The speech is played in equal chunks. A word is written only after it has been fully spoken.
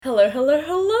Hello, hello,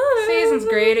 hello! Season's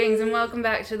greetings and welcome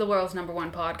back to the world's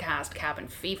 #1 podcast, Cabin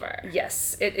Fever.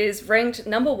 Yes, it is ranked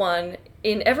 #1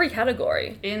 in every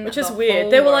category, which is the weird. whole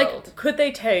They were world. like, could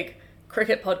they take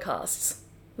cricket podcasts?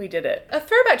 We did it. A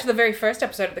throwback to the very first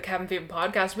episode of the Cabin Fever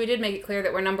podcast, we did make it clear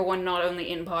that we're #1 not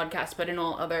only in podcasts, but in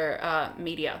all other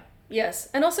media. Yes,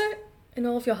 and also in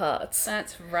all of your hearts.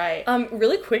 That's right.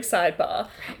 Really quick sidebar.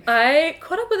 I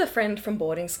caught up with a friend from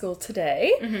boarding school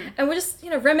today, and we're just,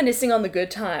 reminiscing on the good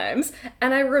times.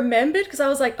 And I remembered, because I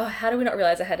was like, oh, how do we not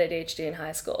realize I had ADHD in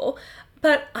high school?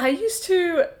 But I used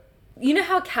to, you know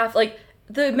how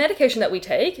the medication that we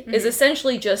take is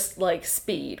essentially just like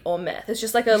speed or meth. It's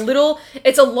just like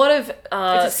it's a lot of It's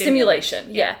a stimulation.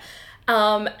 stimulant. Yeah.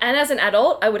 And as an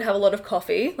adult, I would have a lot of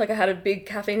coffee. Like, I had a big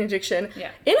caffeine addiction.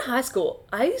 Yeah. In high school,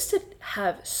 I used to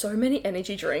have so many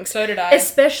energy drinks. So did I.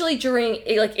 Especially during,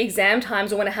 exam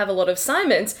times or when I have a lot of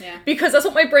assignments. Yeah. Because that's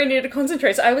what my brain needed to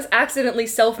concentrate. So I was accidentally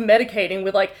self-medicating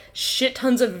with, shit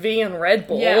tons of V and Red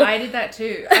Bull. Yeah, I did that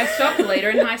too. I stopped later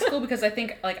in high school because I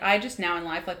think, I just now in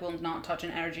life, will not touch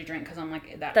an energy drink because I'm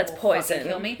like, That's will poison.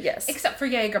 fucking kill me. Yes. Except for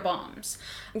Jaeger bombs.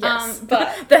 Yes.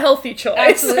 But the healthy choice.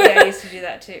 absolutely, I used to do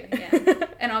that too. Yeah.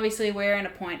 And obviously, we're in a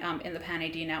point in the Pan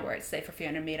AD now where it's safe for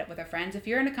Fiona to meet up with her friends. If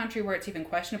you're in a country where it's even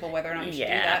questionable whether or not you should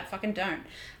do that, fucking don't.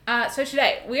 So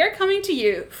today, we are coming to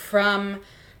you from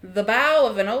the bow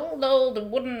of an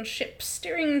old wooden ship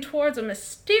steering towards a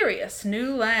mysterious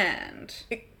new land.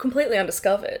 Completely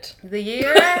undiscovered. The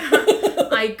year?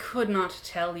 I could not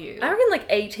tell you. I reckon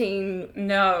 18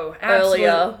 No, absolutely.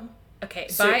 earlier. Okay,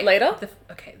 later?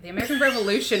 The American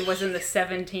Revolution was in the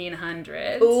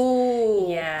 1700s. Ooh.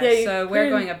 Yeah, you so we're couldn't-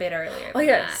 going a bit earlier Oh than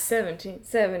yeah, that.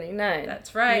 1779.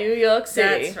 That's right. New York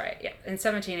City. That's right, yeah. In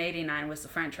 1789 was the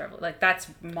French Revolution. That's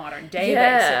modern day,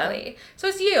 Yeah. basically. So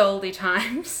it's ye olde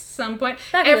times, some point.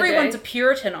 Back in the Everyone's a day.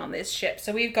 Puritan on this ship.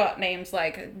 So we've got names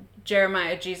like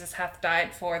Jeremiah, Jesus hath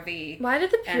died for thee. Why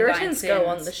did the and Puritans thine go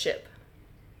on sins. the ship?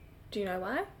 Do you know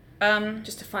why? Um,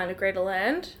 Just to find a greater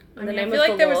land? In the I name feel of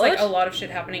like the there Lord? was a lot of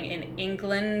shit happening in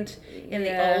England, in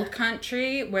Yeah. the old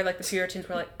country, where the Puritans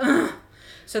were ugh.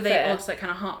 So they Fair. all just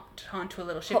kind of hopped onto a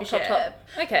little shippy Hop, ship. hop, hop.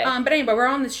 Okay. But anyway, we're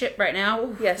on this ship right now.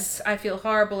 Ooh, Yes. I feel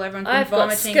horrible. Everyone's been I've got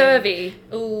vomiting. scurvy.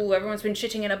 Ooh, everyone's been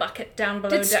shitting in a bucket down below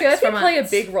Did decks scurvy for play a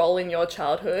months. big role in your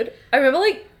childhood? I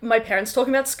remember my parents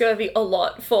talking about scurvy a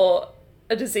lot for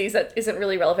a disease that isn't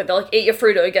really relevant. They're like, eat your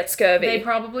fruit or you get scurvy. They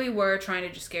probably were trying to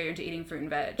just scare you into eating fruit and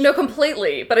veg. No,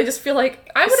 completely. But I just feel like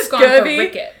I would have gone for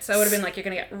rickets. I would have been like, you're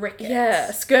going to get rickets.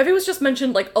 Yeah, scurvy was just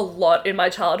mentioned a lot in my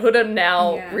childhood, and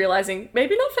now Yeah. realizing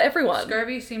maybe not for everyone.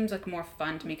 Scurvy seems more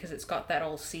fun to me because it's got that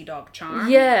old sea dog charm.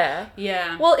 Yeah.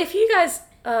 Yeah. Well, if you guys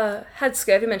had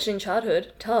scurvy mentioned in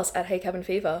childhood, tell us at Hey Cabin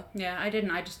Fever. Yeah, I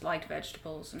didn't. I just liked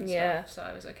vegetables and Yeah. stuff, so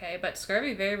I was okay. But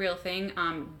scurvy, very real thing.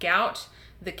 Gout,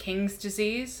 the king's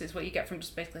disease, is what you get from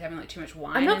just basically having too much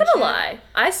wine. I'm not and gonna shit. lie,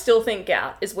 I still think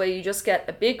gout is where you just get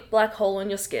a big black hole in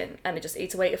your skin and it just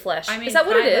eats away your flesh. I mean, is that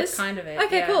what it that's is? kind of it.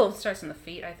 Okay, yeah. cool. It starts in the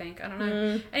feet, I think. I don't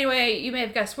know. Anyway, you may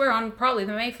have guessed we're on probably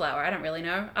the Mayflower. I don't really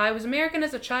know. I was American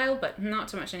as a child, but not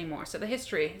so much anymore. So the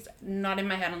history is not in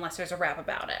my head unless there's a rap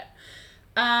about it.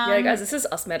 Yeah, guys, this is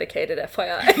us medicated,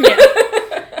 FYI.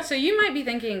 Yeah. So you might be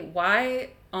thinking, why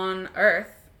on earth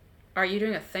are you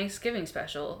doing a Thanksgiving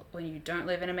special when you don't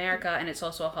live in America and it's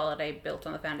also a holiday built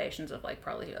on the foundations of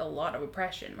probably a lot of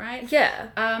oppression, right? Yeah.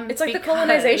 It's like the because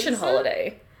colonization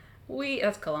holiday.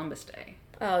 That's Columbus Day.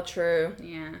 Oh, true.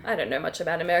 Yeah. I don't know much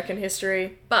about American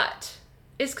history. But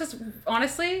it's because,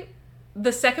 honestly,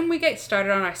 the second we get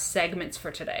started on our segments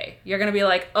for today, you're going to be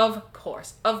like, of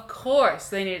course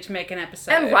they needed to make an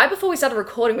episode. And right before we started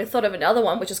recording, we thought of another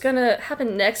one, which is going to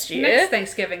happen next year. Next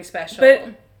Thanksgiving special.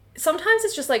 But sometimes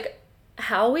it's just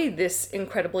how are we this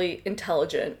incredibly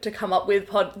intelligent to come up with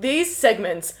these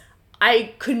segments?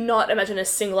 I could not imagine a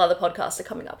single other podcaster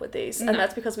coming up with these. And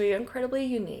that's because we are incredibly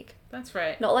unique. That's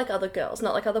right. Not like other girls,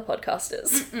 not like other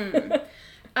podcasters.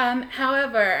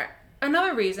 However,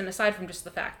 another reason, aside from just the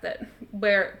fact that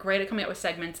we're great at coming up with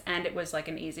segments and it was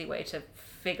an easy way to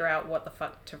figure out what the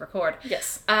fuck to record.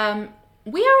 Yes.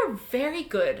 We are very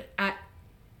good at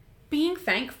being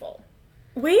thankful.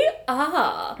 We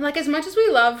are. As much as we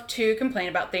love to complain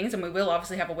about things, and we will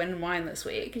obviously have a win and wine this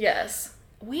week, Yes.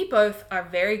 we both are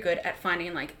very good at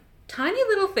finding tiny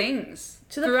little things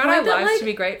To the throughout point our that, lives to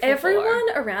be grateful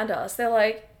everyone for. around us, they're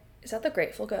like, is that the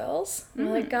Grateful Girls? And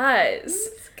we're like, guys,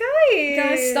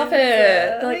 Guys, stop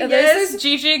it. Are yes, those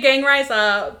Gigi, gang rise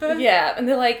up. yeah, and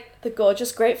they're like, the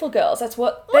gorgeous Grateful Girls. That's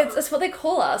what they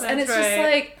call us. And That's it's just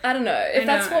right. I don't know. If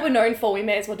that's know. what we're known for, we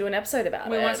may as well do an episode about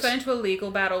We it. once got into a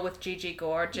legal battle with Gigi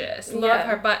Gorgeous. Love Yeah.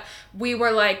 her, but we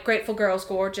were Grateful Girls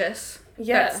Gorgeous.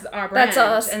 Yeah. That's our brand. That's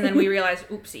us. And then we realized,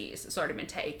 oopsies, it's already been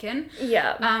taken.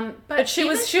 Yeah. But she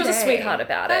was a sweetheart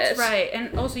about that's it. That's right.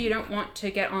 And also you don't want to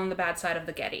get on the bad side of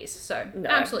the Gettys. So No.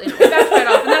 absolutely not. That's right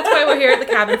off. And that's why we're here at the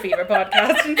Cabin Fever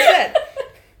podcast instead.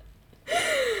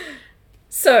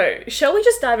 So, shall we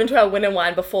just dive into our win and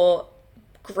wine before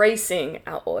gracing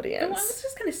our audience? And what I was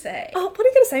just going to say. Oh, what are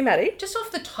you going to say, Maddie? Just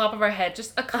off the top of our head,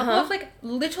 just a couple of like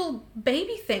little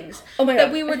baby things Oh my that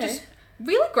God, we were okay. just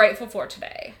really grateful for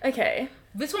today. Okay.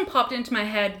 This one popped into my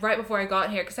head right before I got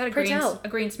here because I had Tell. a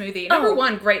green smoothie. Number Oh.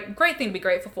 one, great thing to be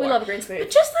grateful for. We love a green smoothie.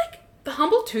 But just like the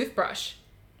humble toothbrush.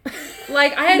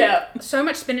 Like I had Yeah. so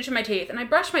much spinach in my teeth and I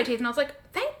brushed my teeth and I was like,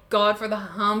 thank God for the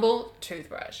humble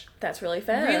toothbrush. That's really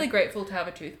fair. Really grateful to have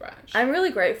a toothbrush. I'm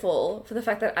really grateful for the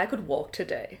fact that I could walk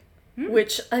today.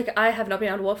 Which, like, I have not been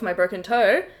able to walk for my broken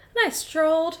toe. And I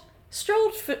strolled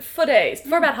for days,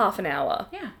 for about half an hour.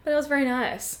 Yeah. But it was very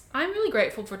nice. I'm really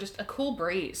grateful for just a cool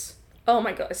breeze. Oh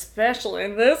my God, especially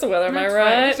in this weather, am I That's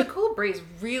right? Just a cool breeze.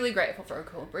 Really grateful for a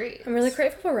cool breeze. I'm really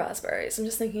grateful for raspberries. I'm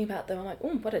just thinking about them. I'm like,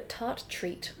 oh, what a tart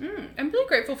treat. I'm really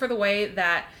grateful for the way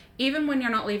that even when you're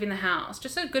not leaving the house,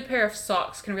 just a good pair of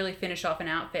socks can really finish off an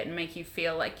outfit and make you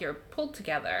feel like you're pulled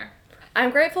together. I'm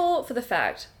grateful for the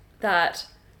fact that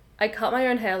I cut my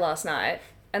own hair last night,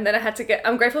 and then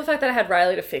I'm grateful for the fact that I had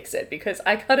Riley to fix it, because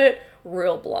I cut it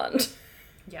real blunt.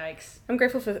 Yikes. I'm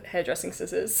grateful for hairdressing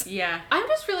scissors. Yeah. I'm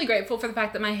just really grateful for the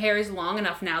fact that my hair is long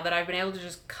enough now that I've been able to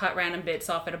just cut random bits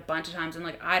off it a bunch of times and,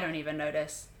 like, I don't even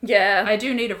notice. Yeah. I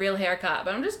do need a real haircut,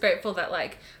 but I'm just grateful that,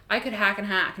 like, I could hack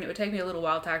and it would take me a little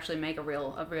while to actually make a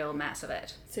real mess of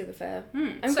it. Super fair.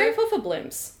 I'm so- grateful for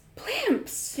blimps.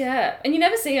 Blimps! Yeah, and you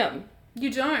never see them. You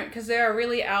don't, because they're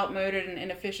really outmoded and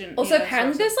inefficient. Also, you know,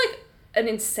 apparently sources. there's, like, an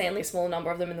insanely small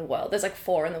number of them in the world. There's, like,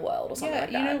 4 in the world or something Yeah,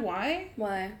 like you that. know why?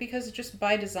 Why? Because just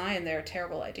by design, they're a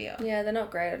terrible idea. Yeah, they're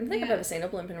not great. I don't think I've Yeah. ever seen a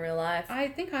blimp in real life. I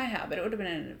think I have, but it would have been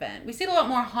an event. We see a lot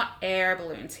more hot air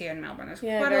balloons here in Melbourne. There's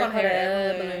Yeah, quite a very lot of hot hot air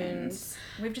air balloons. balloons.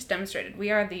 We've just demonstrated we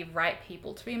are the right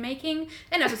people to be making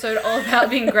an episode all about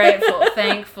being grateful,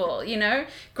 thankful, you know?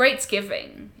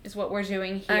 Greatsgiving is what we're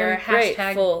doing here. I'm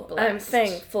grateful. Blessed. I'm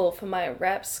thankful for my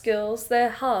rap skills. They're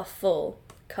half full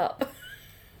cup.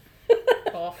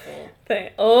 Awful.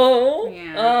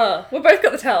 Yeah. We both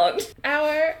got the talent.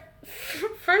 Our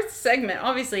first segment,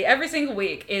 obviously, every single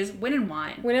week is Win and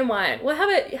Wine. Win and wine. Well, how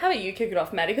about you kick it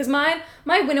off, Maddie? Because my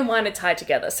win and wine are tied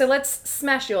together. So let's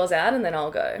smash yours out and then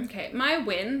I'll go. Okay, my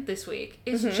win this week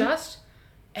is just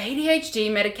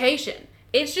ADHD medication.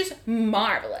 It's just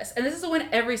marvelous. And this is a win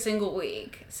every single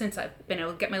week since I've been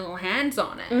able to get my little hands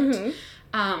on it.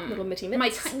 Little mitty mitts. My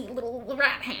tiny little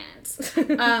rat hands.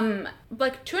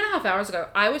 Like 2.5 hours ago,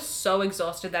 I was so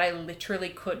exhausted that I literally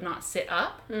could not sit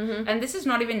up. And this is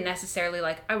not even necessarily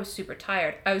like I was super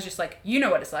tired. I was just like, you know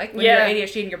what it's like when Yeah. you're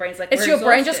ADHD and your brain's like, It's we're your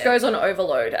brain just exhausted. goes on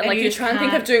overload. And like you you just try and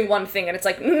think of can't- doing one thing and it's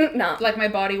like, nah. Like my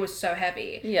body was so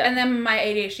heavy. Yeah. And then my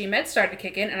ADHD meds started to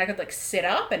kick in and I could like sit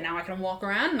up and now I can walk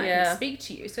around and I Yeah. can speak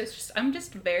to you. So it's just, I'm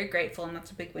just very grateful and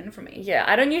that's a big win for me. Yeah,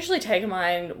 I don't usually take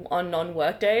mine on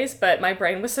non-work days, but my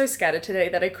brain was so scattered today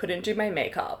that I couldn't do my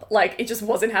makeup. Like, it just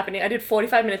wasn't happening. I did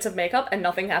 45 minutes of makeup and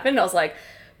nothing happened. I was like,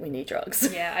 we need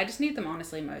drugs. Yeah, I just need them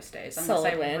honestly most days unless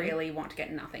Solid I win. really want to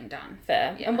get nothing done.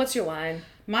 Fair. Yeah. And what's your wine?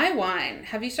 My wine.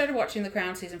 Have you started watching The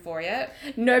Crown season 4 yet?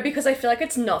 No, because I feel like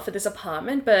it's not for this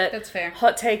apartment, but That's fair.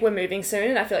 hot take, we're moving soon,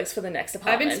 and I feel like it's for the next I've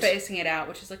apartment. been spacing it out,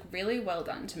 which is like really well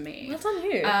done to me. Well done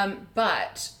you.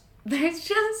 But there's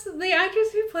just the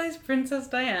actress who plays Princess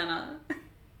Diana.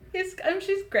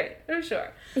 She's great, I'm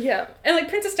sure. Yeah. And like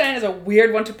Princess Diana is a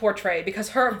weird one to portray because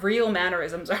her real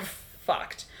mannerisms are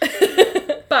fucked.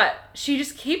 But she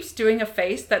just keeps doing a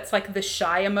face that's like the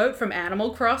shy emote from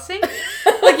Animal Crossing.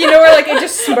 Like, you know, where like it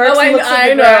just smirks and looks at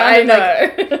the ground.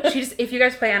 And, like, she just, if you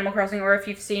guys play Animal Crossing or if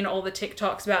you've seen all the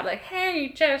TikToks about like,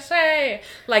 hey, Jesse,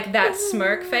 like that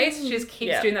smirk face, she just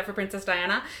keeps doing that for Princess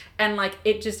Diana. And like,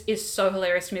 it just is so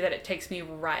hilarious to me that it takes me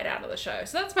right out of the show.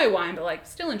 So that's my wine, but like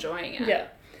still enjoying it. Yeah.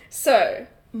 So,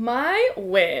 my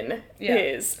win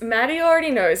is, Maddie already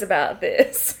knows about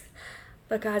this.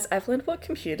 But guys, I've learned what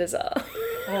computers are.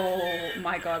 Oh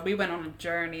my god, we went on a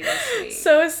journey this week.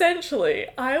 So essentially,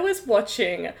 I was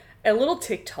watching a little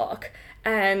TikTok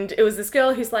and it was this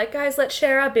girl who's like, guys, let's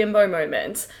share our bimbo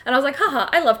moments. And I was like, haha,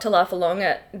 I love to laugh along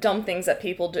at dumb things that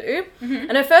people do.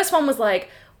 And her first one was like,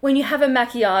 when you have a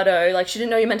macchiato, like she didn't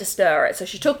know you meant to stir it. So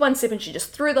she took one sip and she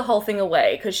just threw the whole thing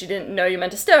away because she didn't know you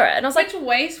meant to stir it. And I was like, It's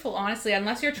wasteful, honestly,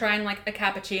 unless you're trying like a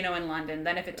cappuccino in London.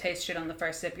 Then if it tastes shit on the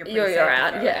first sip, you're pretty safe you're to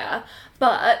out, throw it yeah.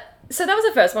 But, so that was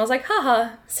the first one. I was like,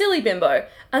 haha, silly bimbo.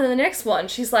 And then the next one,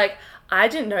 she's like, I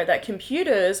didn't know that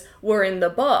computers were in the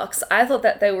box. I thought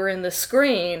that they were in the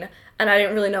screen. and I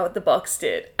didn't really know what the box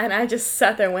did. And I just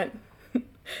sat there and went,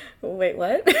 wait,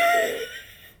 what?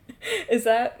 Is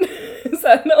that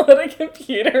not what a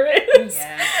computer is?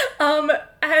 Yeah.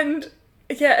 And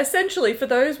yeah, essentially, for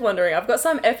those wondering, I've got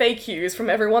some FAQs from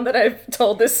everyone that I've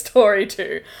told this story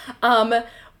to.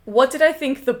 What did I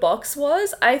think the box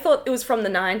was? I thought it was from the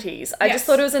 90s. I just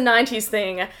thought it was a 90s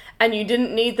thing, and you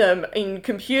didn't need them in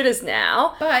computers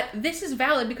now. But this is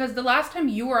valid because the last time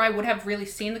you or I would have really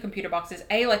seen the computer boxes,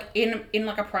 like in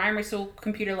like a primary school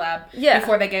computer lab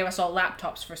before they gave us all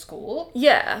laptops for school.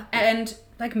 Yeah. And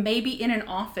like maybe in an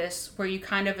office where you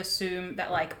kind of assume that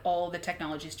like all the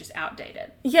technology is just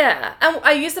outdated. Yeah, and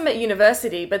I used them at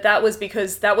university, but that was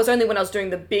because that was only when I was doing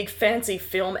the big fancy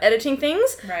film editing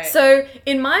things. Right. So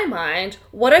in my mind,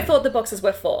 what I thought the boxes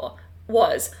were for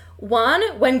was, one,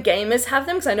 when gamers have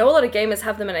them, because I know a lot of gamers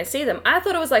have them and I see them, I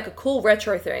thought it was like a cool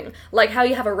retro thing, like how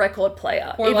you have a record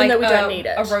player, or even like though we don't need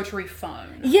it. A rotary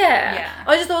phone. Yeah.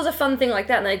 I just thought it was a fun thing like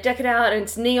that, and they deck it out and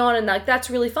it's neon and like that's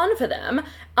really fun for them.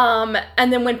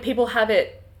 And then when people have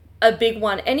it, a big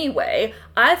one anyway,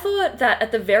 I thought that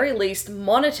at the very least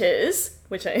monitors,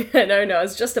 which I know now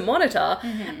is just a monitor,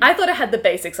 I thought it had the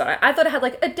basics on it. I thought it had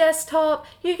like a desktop,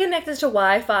 you connect it to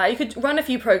Wi-Fi, you could run a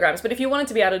few programs, but if you wanted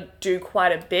to be able to do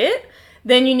quite a bit,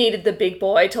 then you needed the big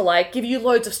boy to like give you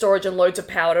loads of storage and loads of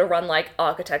power to run like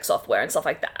architect software and stuff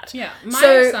like that. Yeah, my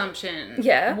assumption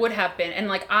would have been, and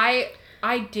like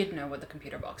I did know what the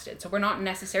computer box did, so we're not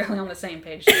necessarily on the same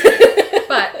page today.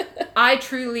 But I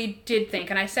truly did think,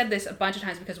 and I said this a bunch of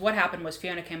times because what happened was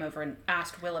Fiona came over and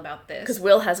asked Will about this. Because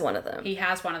Will has one of them. He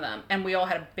has one of them, and we all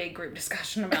had a big group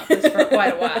discussion about this for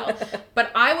quite a while.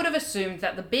 But I would have assumed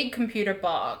that the big computer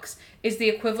box is the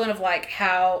equivalent of like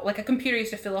how like a computer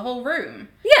used to fill a whole room.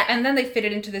 Yeah. And then they fit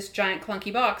it into this giant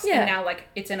clunky box, and now like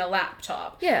it's in a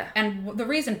laptop. Yeah. And the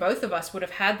reason both of us would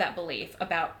have had that belief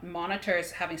about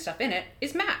monitors having stuff in it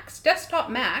is Macs. Desktop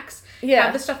Macs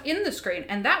have the stuff in the screen,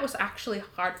 and that was actually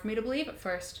hard for me to believe at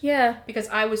first. Yeah. Because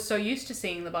I was so used to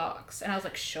seeing the box, and I was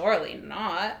like, surely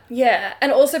not. Yeah.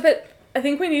 And also, but I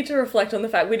think we need to reflect on the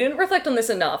fact we didn't reflect on this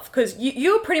enough, because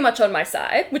you were pretty much on my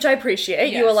side, which I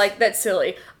appreciate. Yes. You were like, that's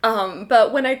silly.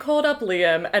 But when I called up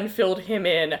Liam and filled him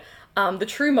in, the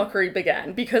true mockery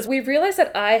began, because we realized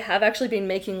that I have actually been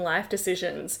making life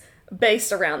decisions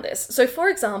based around this. So for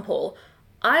example,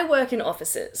 I work in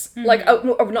offices, like,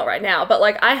 not right now, but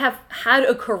like I have had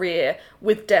a career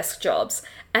with desk jobs,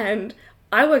 and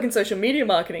I work in social media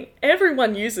marketing.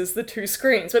 Everyone uses the two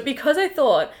screens, but because I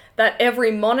thought that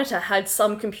every monitor had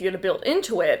some computer built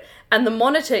into it, and the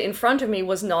monitor in front of me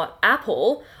was not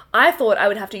Apple, I thought I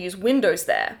would have to use Windows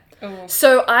there. Oh.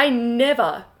 So I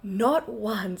never, not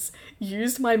once,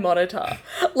 used my monitor.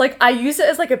 Like, I use it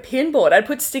as like a pinboard. I'd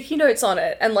put sticky notes on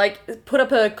it and like put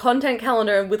up a content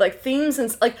calendar with like themes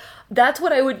and like, that's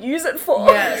what I would use it for.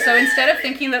 Yeah, so instead of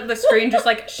thinking that the screen just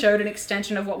like showed an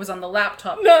extension of what was on the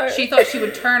laptop, she thought she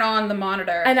would turn on the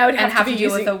monitor and I would have to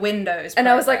deal with a Windows program. And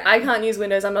I was like, I can't use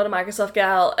Windows, I'm not a Microsoft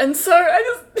gal. And so I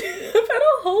just, I've had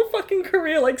a whole fucking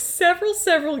career, like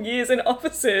several years in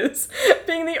offices,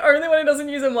 being the only one who doesn't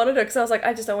use a monitor, because I was like,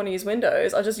 I just don't want to use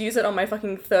Windows. I'll just use it on my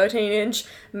fucking 13-inch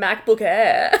MacBook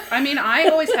Air. I mean, I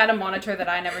always had a monitor that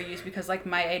I never used because like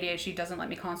my ADHD doesn't let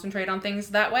me concentrate on things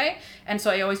that way. And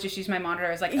so I always just use my monitor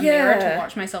as like a mirror to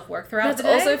watch myself work throughout the day.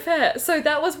 That's also fair. So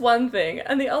that was one thing.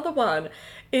 And the other one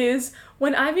is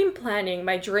when I've been planning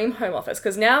my dream home office,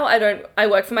 because now I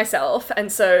work for myself.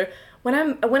 And so when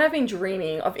I've been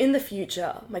dreaming of in the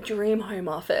future, my dream home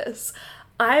office,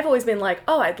 I've always been like,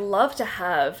 oh, I'd love to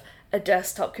have a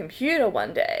desktop computer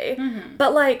one day. Mm-hmm.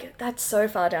 But like, that's so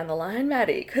far down the line,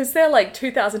 Maddie, because they're like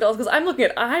 $2,000, because I'm looking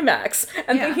at iMacs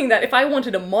and thinking that if I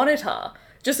wanted a monitor,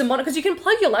 just a monitor, because you can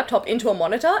plug your laptop into a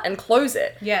monitor and close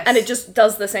it. Yes. And it just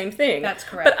does the same thing. That's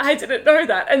correct. But I didn't know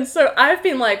that. And so I've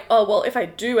been like, oh, well, if I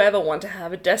do ever want to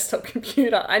have a desktop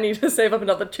computer, I need to save up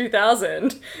another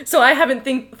 $2,000. So I haven't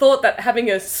thought that having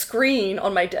a screen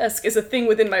on my desk is a thing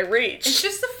within my reach. It's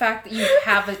just the fact that you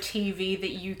have a TV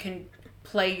that you can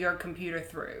play your computer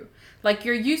through. Like,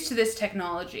 you're used to this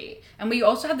technology. And we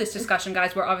also had this discussion,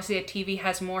 guys, where obviously a TV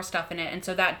has more stuff in it, and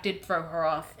so that did throw her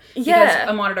off. Yeah. Because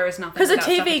a monitor is nothing because a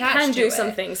without stuff TV attached can to do it.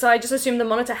 some things, so I just assumed the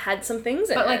monitor had some things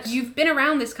in it. But, like, you've been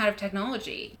around this kind of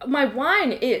technology. My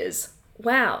whine is,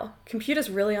 wow, computers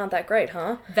really aren't that great,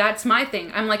 huh? That's my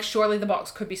thing. I'm like, surely the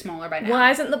box could be smaller by now.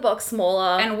 Why isn't the box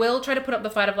smaller? And we'll try to put up the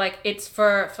fight of like, it's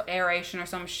for aeration or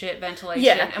some shit, ventilation.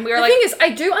 Yeah. And we were the like... thing is, I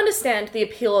do understand the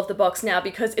appeal of the box now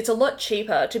because it's a lot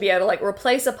cheaper to be able to like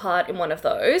replace a part in one of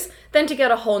those than to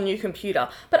get a whole new computer.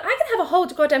 But I can have a whole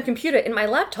goddamn computer in my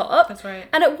laptop. That's right.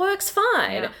 And it works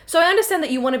fine. Yeah. So I understand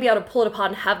that you want to be able to pull it apart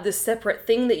and have this separate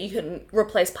thing that you can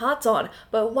replace parts on.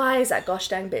 But why is that gosh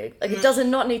dang big? Like, it does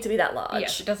not need to be that large.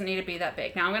 Yes, it doesn't need to be that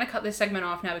big. Now, I'm going to cut this segment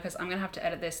off now because I'm going to have to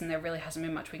edit this and there really hasn't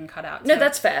been much we can cut out. No, So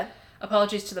that's fair.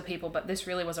 apologies to the people, but this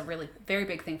really was a really very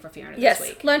big thing for Fiona Yes, this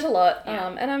week. learned a lot.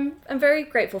 Yeah. And I'm very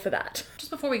grateful for that.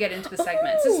 Just before we get into the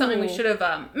segments, this is something we should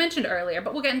have mentioned earlier,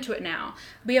 but we'll get into it now.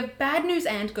 We have bad news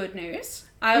and good news.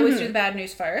 I always do the bad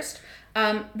news first.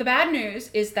 The bad news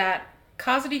is that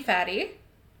Kazadi Fatty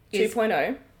is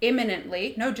 2.0.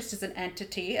 imminently, no, just as an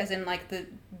entity, as in like the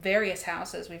various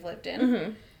houses we've lived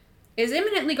in, is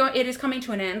imminently going, it is coming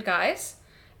to an end, guys.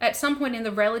 At some point in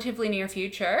the relatively near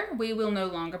future, we will no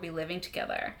longer be living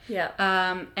together. Yeah.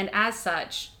 And as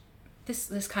such,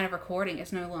 this kind of recording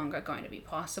is no longer going to be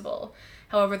possible.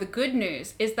 However, the good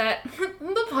news is that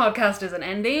the podcast isn't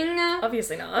ending.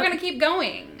 Obviously not. We're going to keep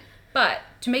going. But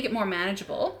to make it more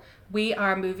manageable, we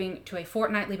are moving to a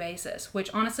fortnightly basis, which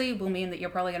honestly will mean that you're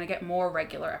probably going to get more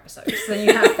regular episodes than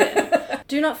you have been.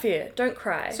 Do not fear. Don't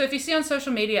cry. So if you see on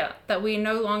social media that we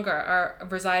no longer are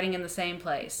residing in the same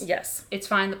place, yes. it's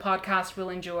fine. The podcast will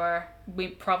endure. We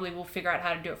probably will figure out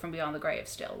how to do it from beyond the grave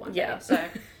still one Yeah. day. So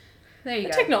there you The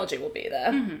go. technology will be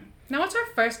there. Now what's our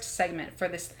first segment for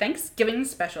this Thanksgiving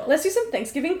special? Let's do some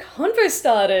Thanksgiving convo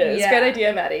starters. Yeah. Great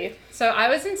idea, Maddie. So I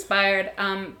was inspired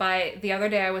by the other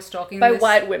day I was stalking By this...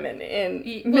 white women in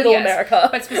Well, middle yes, America.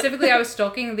 But specifically I was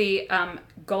stalking the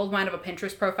gold mine of a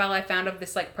Pinterest profile I found of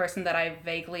this like person that I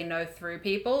vaguely know through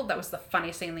people. That was the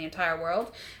funniest thing in the entire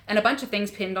world. And a bunch of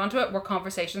things pinned onto it were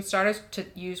conversation starters to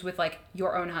use with like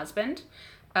your own husband.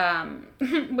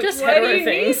 Just why hetero do you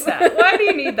things. need that? Why do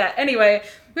you need that? Anyway,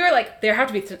 we were like, there have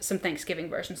to be some Thanksgiving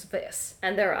versions of this.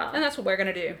 And there are. And that's what we're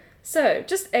going to do. So,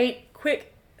 just 8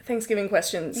 quick Thanksgiving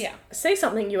questions. Yeah. Say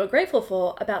something you are grateful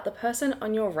for about the person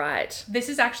on your right. This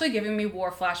is actually giving me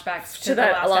war flashbacks to To the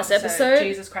that last last episode. episode?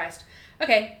 Jesus Christ.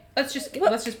 Okay, let's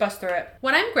just bust through it.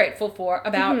 What I'm grateful for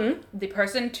about the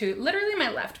person to literally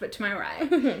my left but to my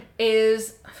right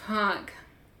is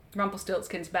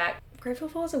Rumpelstiltskin's back. Grateful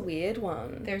for is a weird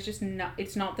one. There's just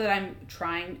it's not that I'm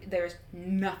trying, there's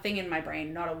nothing in my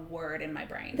brain, not a word in my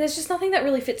brain. There's just nothing that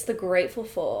really fits the grateful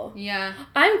for. Yeah.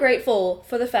 I'm grateful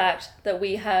for the fact that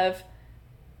we have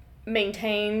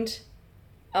maintained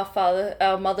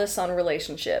our mother-son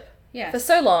relationship Yes. for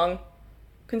so long,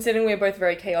 considering we're both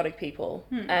very chaotic people,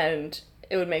 and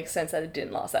it would make sense that it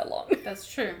didn't last that long.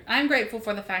 That's true. I'm grateful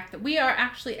for the fact that we are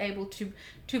actually able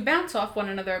to bounce off one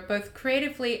another both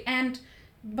creatively and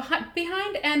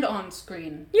behind and on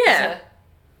screen. Yeah.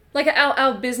 Like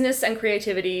our business and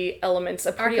creativity elements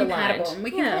are pretty compatible. aligned. And we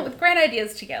can come up with great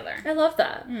ideas together. I love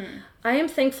that. I am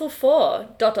thankful for ...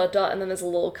 and then there's a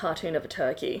little cartoon of a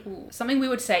turkey. Ooh, something we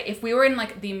would say if we were in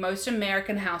like the most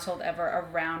American household ever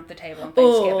around the table on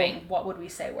Thanksgiving, what would we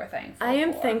say we're thankful I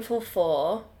am for? thankful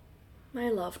for my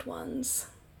loved ones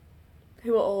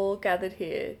who are all gathered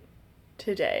here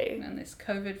today. in this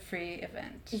COVID-free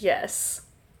event. Yes.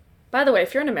 By the way,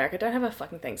 if you're in America, don't have a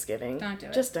fucking Thanksgiving. Don't do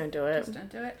it. Just don't do it. Just don't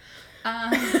do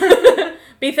it.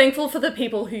 Be thankful for the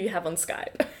people who you have on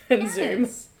Skype and Zoom.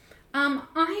 Yes.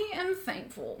 I am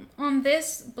thankful on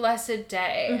this blessed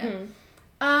day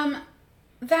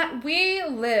that we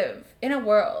live in a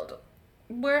world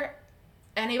where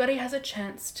anybody has a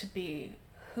chance to be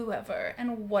whoever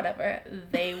and whatever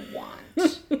they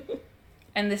want.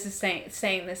 And this is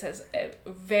saying this as a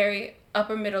very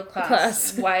upper middle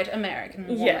class white American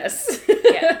woman. Yes.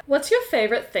 Yeah. What's your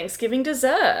favorite Thanksgiving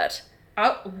dessert?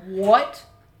 What?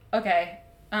 Okay.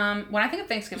 When I think of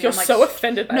Thanksgiving, You're I'm like, so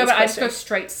offended by no, this but I just question. go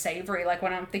straight savory. Like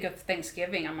when I think of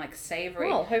Thanksgiving, I'm like savory.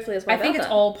 Well, hopefully it's I think it's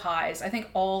all pies. I think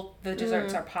all the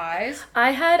desserts are pies.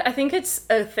 I think it's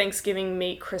a Thanksgiving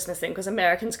meet Christmas thing because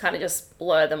Americans kind of just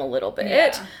blur them a little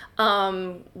bit.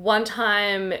 Yeah. One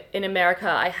time in America,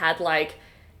 I had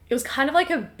it was kind of like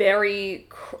a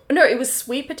it was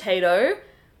sweet potato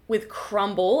with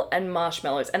crumble and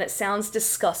marshmallows, and it sounds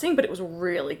disgusting, but it was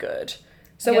really good.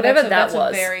 So whatever that was.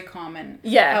 That's very common.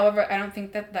 Yeah. However, I don't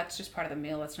think that's just part of the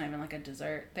meal. That's not even like a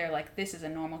dessert. They're like, this is a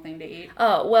normal thing to eat.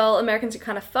 Oh, well, Americans are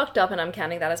kind of fucked up, and I'm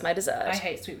counting that as my dessert. I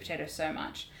hate sweet potato so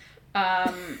much.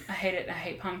 I hate it. I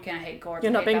hate pumpkin. I hate gourds.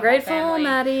 You're I not hate being that whole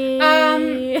grateful, family.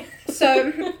 Maddie.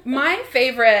 So my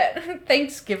favorite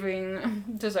Thanksgiving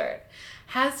dessert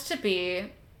has to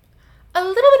be a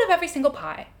little bit of every single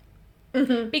pie.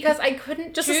 because I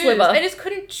couldn't Just a choose. sliver. I just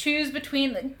couldn't choose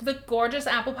between the gorgeous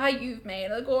apple pie you've made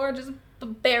and the gorgeous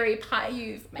berry pie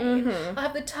you've made. I'll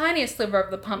have the tiniest sliver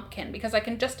of the pumpkin because I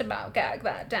can just about gag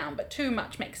that down, but too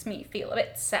much makes me feel a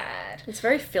bit sad. It's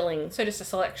very filling. So just a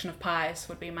selection of pies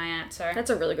would be my answer. That's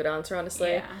a really good answer,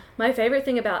 honestly. Yeah. My favourite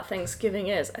thing about Thanksgiving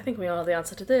is, I think we all know the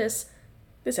answer to this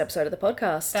episode of the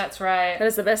podcast. That's right. That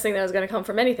is the best thing that is going to come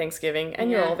from any Thanksgiving, and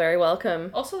you're Yeah. all very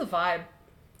welcome. Also the vibe.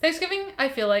 Thanksgiving, I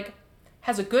feel like,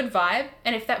 has a good vibe,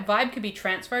 and if that vibe could be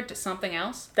transferred to something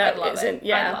else, That I'd love isn't, it.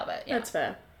 yeah. I'd love it. Yeah. That's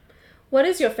fair. What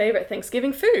is your favourite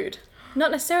Thanksgiving food?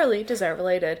 Not necessarily dessert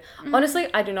related. Honestly,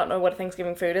 I do not know what a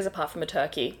Thanksgiving food is apart from a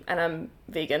turkey, and I'm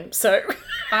vegan, so...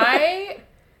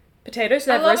 Potatoes? Do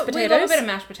they have roast potatoes? We love a bit of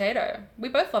mashed potato. We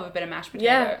both love a bit of mashed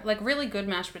potato. Yeah. Like, really good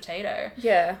mashed potato.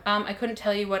 Yeah. I couldn't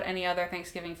tell you what any other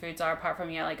Thanksgiving foods are apart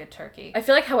from, like a turkey. I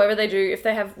feel like however they do, if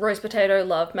they have roast potato,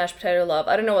 love, mashed potato, love.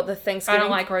 I don't know what the I Thanksgiving...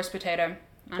 don't like roast potato.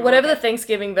 Whatever the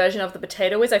Thanksgiving version of the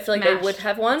potato is, I feel like Mashed. they would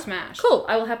have one. It's mashed. Cool.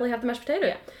 I will happily have the mashed potato.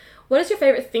 Yeah. What is your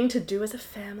favourite thing to do as a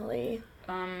family?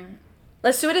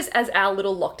 Let's do it as our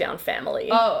little lockdown family.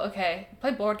 Oh, okay.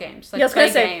 Play board games. Like, Yeah, I was play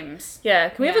gonna say- games. Yeah.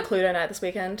 Can we have Yeah. a Cluedo night this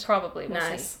weekend? Probably. We'll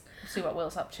Nice. see. We'll see what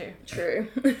Will's up to. True.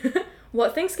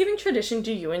 What Thanksgiving tradition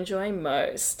do you enjoy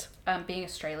most? Being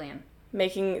Australian.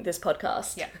 Making this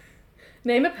podcast. Yeah.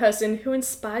 Name a person who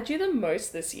inspired you the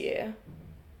most this year.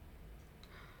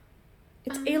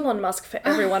 It's Elon Musk for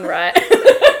everyone, right?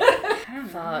 I don't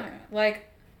Fuck. know. Like,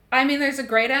 I mean, there's a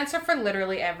great answer for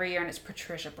literally every year, and it's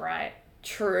Patricia Bright.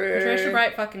 True. Patricia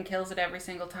Bright fucking kills it every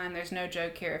single time. There's no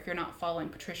joke here. If you're not following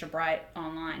Patricia Bright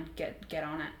online, get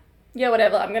on it. Yeah,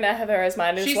 whatever. I'm gonna have her as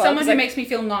mine as She's well. someone 'cause, who like, makes me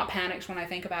feel not panicked when I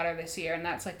think about her this year, and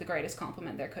that's like the greatest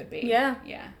compliment there could be. Yeah.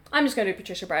 Yeah. I'm just gonna do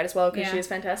Patricia Bright as well because Yeah. she is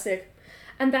fantastic.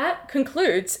 And that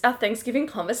concludes our Thanksgiving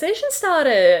conversation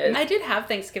started. I did have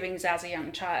Thanksgivings as a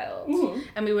young child,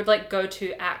 and we would like go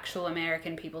to actual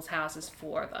American people's houses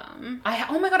for them.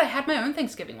 Oh my god, I had my own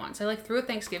Thanksgiving once. I like threw a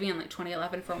Thanksgiving in like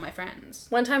 2011 for all my friends.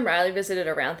 One time Riley visited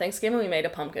around Thanksgiving, we made a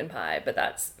pumpkin pie, but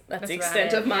that's the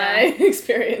extent right, of my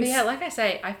experience. But yeah, like I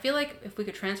say, I feel like if we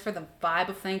could transfer the vibe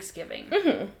of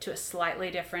Thanksgiving to a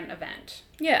slightly different event,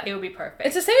 Yeah. it would be perfect.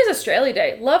 It's the same as Australia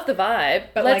Day. Love the vibe,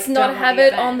 but But, let's like, not don't have the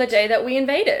it on event. the day that we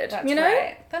invaded. That's you know?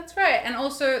 right. That's right. And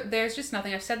also, there's just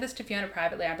nothing. I've said this to Fiona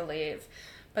privately, I believe,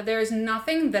 but there is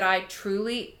nothing that I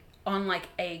truly, on like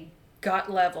a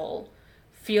gut level,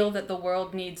 feel that the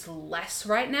world needs less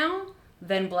right now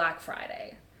than Black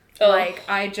Friday. Oh. Like,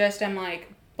 I just am like,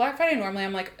 Black Friday normally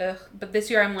I'm like, ugh, but this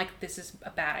year I'm like, this is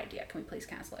a bad idea. Can we please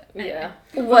cancel it? Anyway.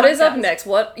 Yeah. What is up Podcast. next?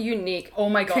 What unique, Oh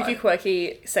my god. kooky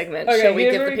quirky segment shall we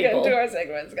give the people? our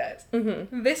segments, guys.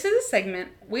 This is a segment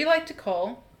we like to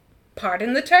call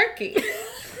Pardon the Turkey.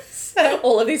 So,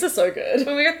 All of these are so good.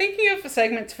 when we were thinking of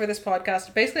segments for this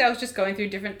podcast, basically I was just going through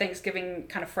different Thanksgiving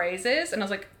kind of phrases, and I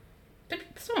was like,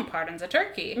 someone pardons a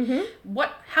turkey.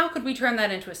 How could we turn that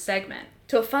into a segment?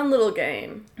 To a fun little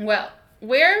game. Well,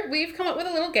 we've come up with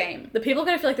a little game. The people are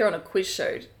gonna feel like they're on a quiz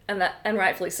show, and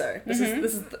rightfully so. This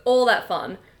is all that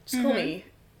fun. Just call me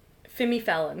Fimmy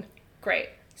Fallon. Great.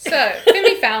 So,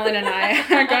 Fimmy Fallon and I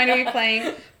are going to be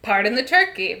playing Pardon the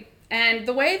Turkey. And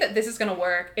the way that this is going to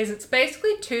work is it's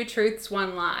basically 2 truths,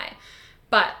 1 lie.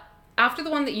 But after the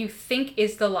one that you think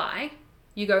is the lie,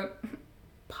 you go,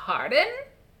 pardon?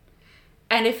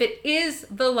 And if it is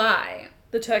the lie,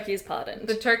 The turkey is pardoned.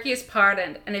 the turkey is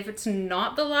pardoned. And if it's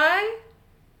not the lie,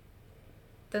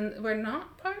 then we're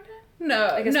not pardoned? No,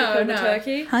 I guess we no, call no. the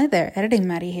turkey. Hi there, Editing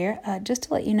Maddie here. Just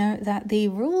to let you know that the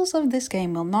rules of this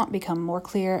game will not become more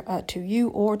clear to you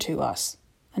or to us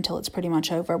until it's pretty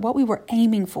much over. What we were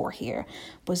aiming for here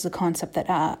was the concept that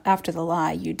after the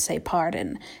lie, you'd say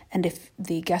pardon, and if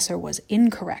the guesser was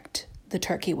incorrect, the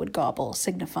turkey would gobble,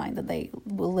 signifying that they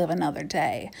will live another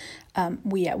day.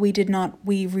 We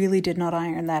really did not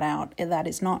iron that out. That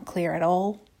is not clear at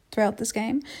all throughout this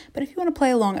game. But if you want to play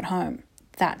along at home,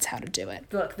 that's how to do it.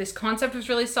 Look, this concept was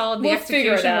really solid. The We'll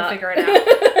figure it execution, out. we'll figure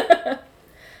it out.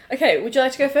 Okay, would you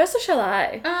like to go first or shall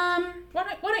I? Why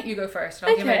don't you go first?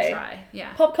 I'll give it Okay. a try.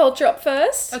 Yeah. Pop culture up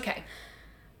first. Okay.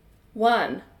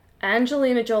 1.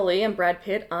 Angelina Jolie and Brad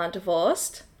Pitt aren't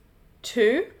divorced.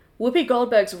 2. Whoopi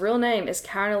Goldberg's real name is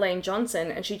Karen Elaine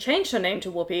Johnson, and she changed her name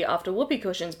to Whoopi after whoopee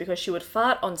cushions because she would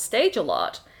fart on stage a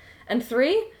lot. And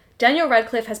 3. Daniel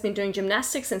Radcliffe has been doing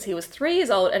gymnastics since he was 3 years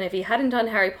old, and if he hadn't done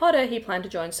Harry Potter, he planned to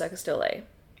join Circus du Soleil.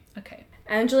 Okay.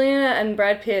 Angelina and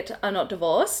Brad Pitt are not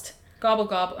divorced. Gobble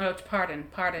gobble. Oh,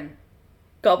 pardon.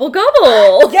 Gobble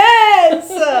gobble!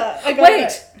 Yes! I got Wait.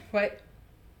 it. Wait.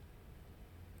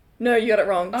 No, you got it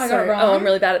wrong. Oh, I got it Sorry. wrong? Oh, I'm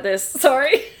really bad at this.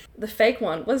 Sorry. The fake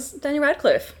one was Daniel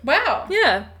Radcliffe. Wow.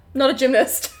 Yeah, not a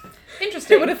gymnast.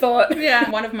 Interesting. Who would have thought? Yeah.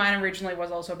 One of mine originally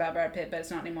was also about Brad Pitt, but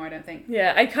it's not anymore, I don't think.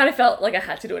 Yeah, I kind of felt like I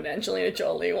had to do an Angelina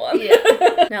Jolie one.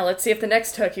 Yeah. Now let's see if the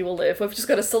next turkey will live. We've just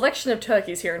got a selection of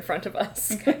turkeys here in front of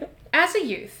us. Okay. As a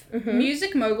youth,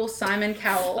 music mogul Simon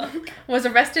Cowell was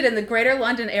arrested in the Greater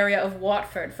London area of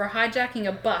Watford for hijacking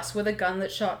a bus with a gun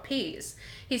that shot peas.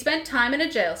 He spent time in a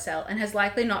jail cell and has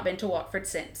likely not been to Watford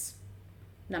since.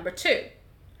 Number 2.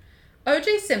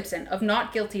 O.J. Simpson, of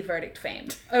not guilty verdict fame,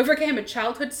 overcame a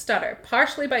childhood stutter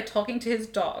partially by talking to his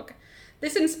dog.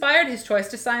 This inspired his choice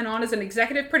to sign on as an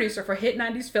executive producer for hit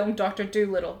 90s film Dr.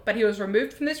 Dolittle, but he was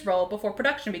removed from this role before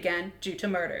production began due to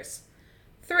murders.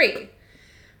 3.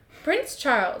 Prince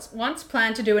Charles once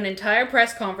planned to do an entire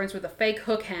press conference with a fake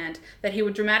hook hand that he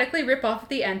would dramatically rip off at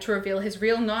the end to reveal his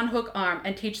real non-hook arm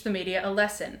and teach the media a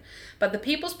lesson. But the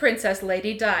People's Princess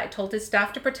Lady Di told his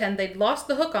staff to pretend they'd lost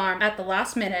the hook arm at the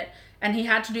last minute, and he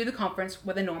had to do the conference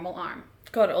with a normal arm.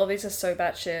 God, all these are so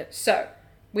batshit. So,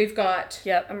 we've got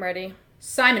Yep, I'm ready.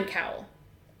 Simon Cowell,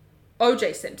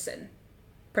 O.J. Simpson,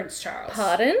 Prince Charles.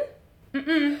 Pardon?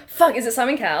 Fuck, is it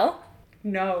Simon Cowell?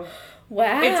 No.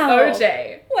 Wow. It's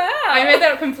O.J. Wow. I made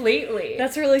that up completely.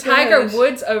 That's really Tiger good.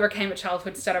 Woods overcame a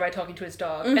childhood stutter by talking to his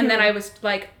dog. And then I was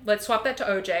like, let's swap that to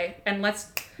O.J. and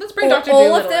let's bring Dr. all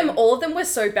Dolittle of them, in. all of them were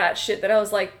so batshit that I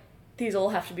was like, these all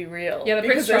have to be real. Yeah, the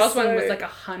Prince Because they're Charles one so- was like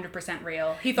 100%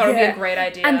 real. He thought it would be a great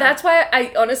idea. And that's why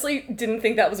I honestly didn't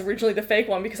think that was originally the fake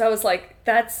one, because I was like,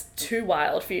 that's too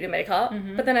wild for you to make up.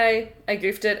 But then I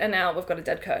goofed it, and now we've got a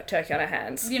dead turkey on our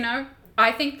hands. You know,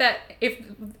 I think that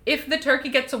if the turkey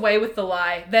gets away with the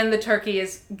lie, then the turkey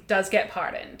does get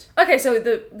pardoned. Okay, so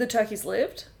the turkeys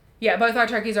lived? Yeah, both our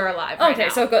turkeys are alive right Okay,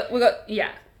 now. so we've got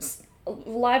Yeah.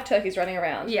 live turkeys running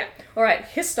around. Yeah. All right,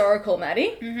 historical,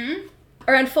 Maddie.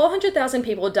 Around 400,000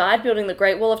 people died building the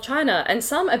Great Wall of China, and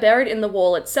some are buried in the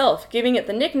wall itself, giving it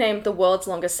the nickname the world's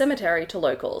longest cemetery to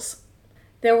locals.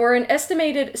 There were an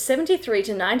estimated 73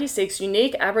 to 96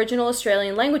 unique Aboriginal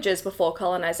Australian languages before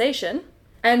colonisation,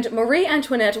 and Marie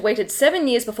Antoinette waited 7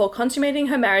 years before consummating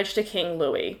her marriage to King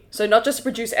Louis. So not just to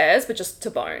produce heirs, but just to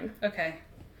bone. Okay.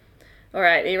 All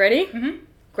right, are you ready?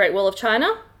 Great Wall of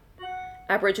China,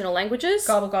 Aboriginal languages.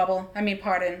 Gobble gobble. I mean,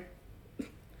 pardon.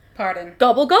 Pardon.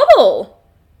 Gobble gobble.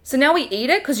 So now we eat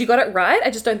it because you got it right. I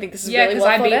just don't think this is Yeah, really because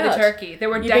well I thought beat out. the turkey. There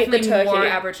were You beat the definitely more turkey.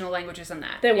 Aboriginal languages than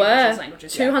that. There Indigenous were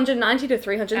languages, yeah. 290 to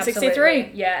 363.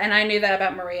 Absolutely. Yeah, and I knew that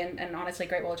about Marie, and honestly,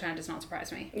 Great Wall of China does not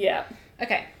surprise me. Yeah.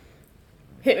 Okay,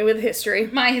 Hit me with history.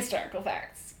 my historical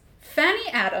facts. Fanny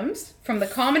Adams, from the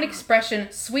common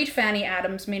expression "Sweet Fanny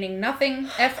Adams," meaning nothing,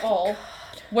 F all,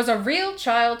 was a real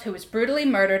child who was brutally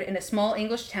murdered in a small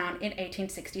English town in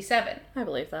 1867. I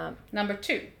believe that. Number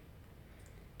 2.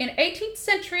 In 18th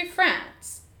century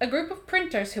France, a group of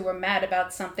printers who were mad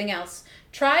about something else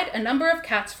tried a number of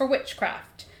cats for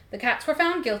witchcraft. The cats were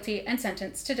found guilty and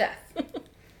sentenced to death.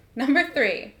 Number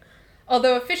 3.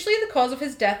 Although officially the cause of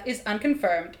his death is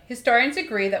unconfirmed, historians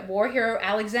agree that war hero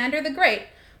Alexander the Great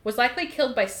was likely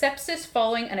killed by sepsis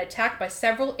following an attack by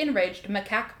several enraged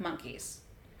macaque monkeys.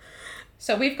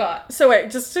 So we've got... So wait,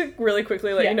 just to really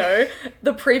quickly let you know,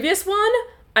 the previous one,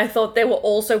 I thought they were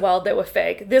all so wild they were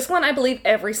fake. This one, I believe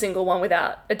every single one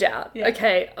without a doubt. Yeah.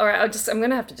 Okay, all right, I'm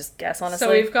gonna have to just guess, honestly.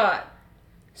 So we've got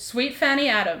Sweet Fanny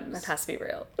Adams. That has to be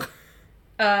real.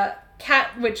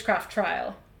 Cat witchcraft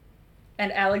trial,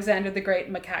 and Alexander the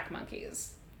Great macaque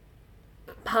monkeys.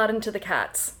 Pardon to the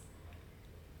cats.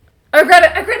 I regret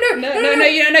it.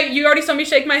 No, you already saw me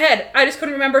shake my head. I just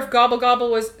couldn't remember if gobble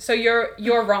gobble was, so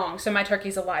you're wrong, so my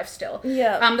turkey's alive still.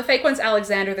 Yeah. The fake one's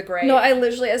Alexander the Great. No, I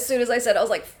literally, as soon as I said it, I was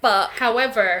like, fuck.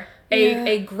 However,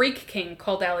 a Greek king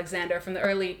called Alexander from the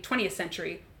early 20th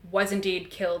century was indeed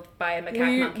killed by a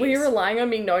macaque monkeys. Were you relying on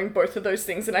me knowing both of those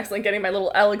things and accidentally getting my little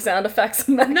Alexander facts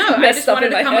and that No, I messed just up wanted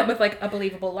in to my come head? up with like a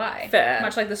believable lie. Fair.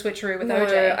 Much like the switcheroo with No,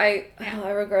 OJ. I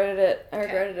regretted it. I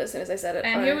regretted it as soon as I said it.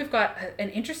 And here we've got an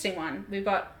interesting one. We've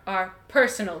got our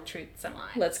personal truths and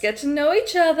lies. Let's get to know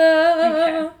each other.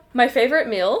 Okay. My favorite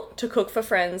meal to cook for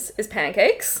friends is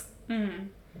pancakes.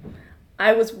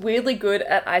 I was weirdly good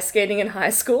at ice skating in high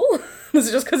school. This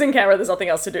is just because in Canberra there's nothing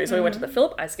else to do, so we went to the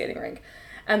Phillip ice skating rink.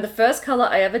 And the first colour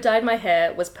I ever dyed my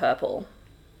hair was purple.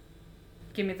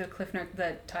 Give me the cliff note,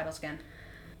 the titles again.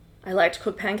 I like to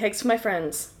cook pancakes for my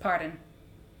friends. Pardon.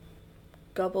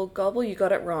 Gobble, gobble, you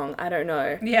got it wrong. I don't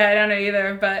know. Yeah, I don't know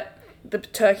either, but... The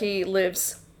turkey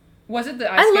lives. Was it the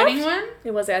ice skating one?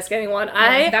 It was the ice skating one.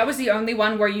 That was the only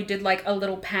one where you did like a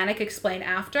little panic explain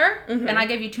after, Mm-hmm. and I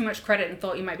gave you too much credit and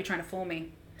thought you might be trying to fool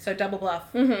me. So double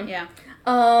bluff. Mm-hmm. Yeah.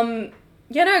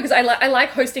 Yeah, no, because I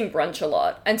like hosting brunch a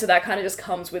lot, and so that kind of just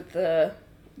comes with the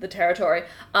territory.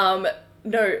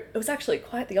 No, it was actually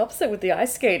quite the opposite with the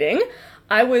ice skating.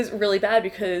 I was really bad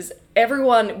because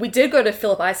we did go to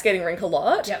Phillip Ice Skating Rink a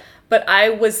lot, Yep. but I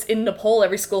was in Nepal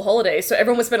every school holiday, so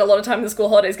everyone would spend a lot of time in the school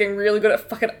holidays getting really good at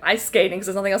fucking ice skating because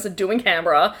there's nothing else to do in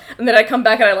Canberra, and then I come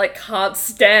back and I, like, can't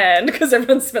stand because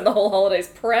everyone spent the whole holidays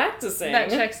practicing. That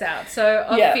checks out. So,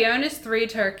 of Yeah. Fiona's 3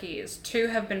 turkeys, 2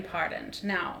 have been pardoned.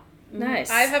 Now, Nice.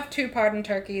 I have 2 pardoned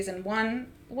turkeys and one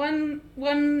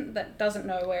that doesn't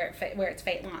know where its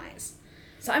fate lies.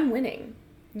 So I'm winning.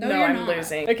 No, you're I'm not.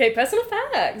 losing. Okay, personal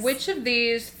facts. Which of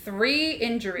these 3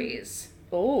 injuries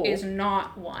Ooh. is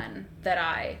not one that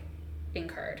I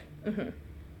incurred?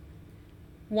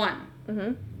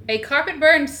 1. A carpet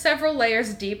burned several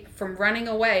layers deep from running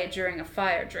away during a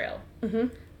fire drill.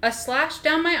 A slash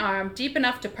down my arm deep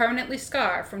enough to permanently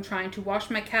scar from trying to wash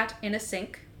my cat in a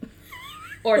sink.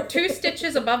 Or 2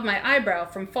 stitches above my eyebrow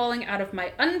from falling out of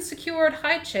my unsecured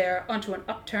high chair onto an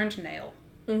upturned nail.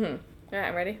 Alright,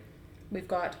 I'm ready. We've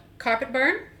got carpet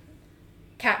burn,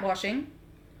 cat washing,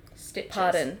 stitches.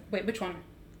 Pardon. Wait, which one?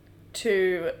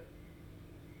 2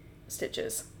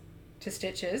 stitches. To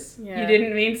stitches. Yeah. You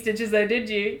didn't mean stitches though, did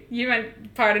you? You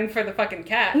meant pardon for the fucking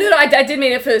cat. No, I did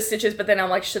mean it for stitches, but then I'm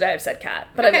like, should I have said cat?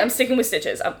 But Okay. I'm sticking with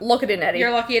stitches. Lock it in, Eddie. You're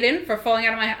locking it in for falling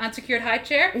out of my unsecured high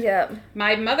chair? Yeah.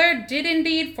 My mother did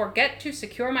indeed forget to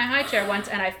secure my high chair once,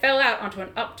 and I fell out onto an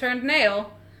upturned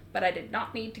nail, but I did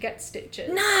not need to get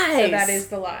stitches. Nice! So that is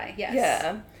the lie, yes.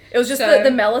 Yeah. It was just So- the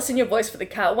malice in your voice for the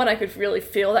cat one. I could really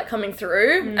feel that coming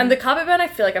through. And the carpet burn, I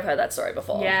feel like I've heard that story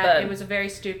before. Yeah, but it was a very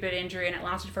stupid injury, and it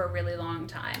lasted for a really long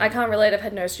time. I can't relate. I've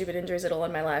had no stupid injuries at all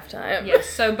in my lifetime. Yes,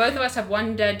 so both of us have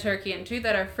 1 dead turkey and 2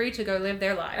 that are free to go live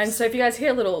their lives. And so if you guys hear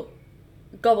a little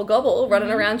gobble gobble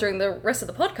running around during the rest of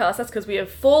the podcast, that's because we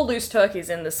have 4 loose turkeys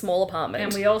in this small apartment.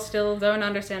 And we all still don't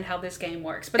understand how this game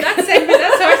works. But that's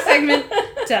our segment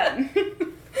done.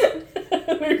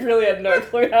 We really had no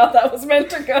clue how that was meant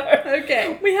to go.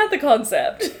 Okay. We had the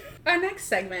concept. Our next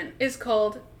segment is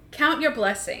called Count Your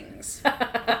Blessings.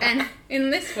 And in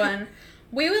this one,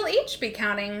 we will each be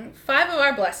counting 5 of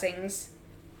our blessings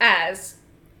as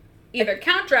either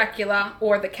Count Dracula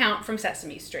or the Count from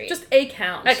Sesame Street. Just a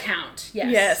count. a count,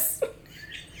 yes. Yes.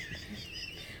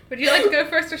 Would you like to go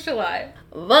first or shall I?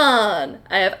 1.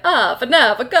 I have half an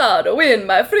avocado in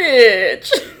my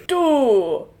fridge.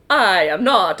 2. I am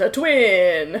not a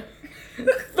twin.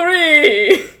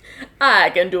 3. I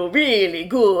can do really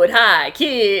good high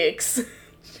kicks.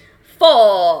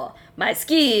 4. My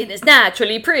skin is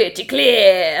naturally pretty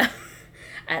clear.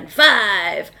 And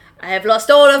 5. I have lost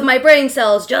all of my brain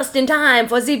cells just in time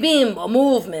for the bimbo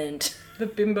movement. The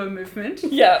bimbo movement.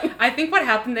 Yeah. I think what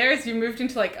happened there is you moved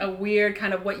into like a weird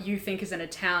kind of what you think is an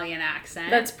Italian accent.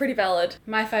 That's pretty valid.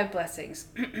 My 5 blessings.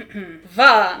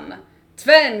 1.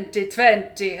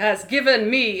 2020 has given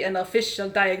me an official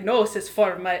diagnosis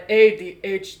for my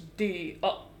ADHD.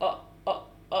 Oh,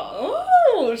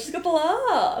 she's got the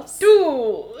laughs.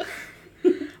 2.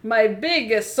 My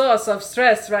biggest source of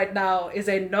stress right now is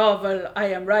a novel I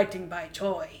am writing by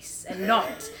choice and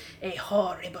not a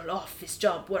horrible office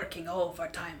job working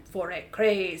overtime for a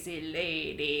crazy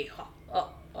lady.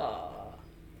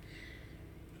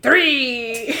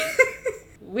 3.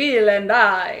 Will and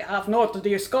I have not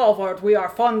discovered we are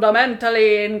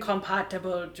fundamentally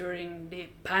incompatible during the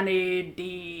Panny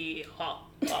D.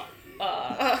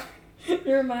 You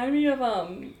remind me of,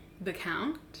 The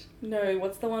Count? no,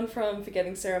 what's the one from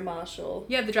Forgetting Sarah Marshall?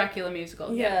 Yeah, the Dracula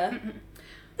musical. Yeah.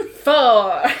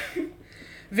 4.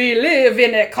 We live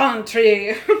in a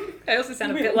country. I also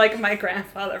sound a bit like my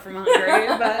grandfather from Hungary,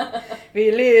 but we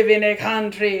live in a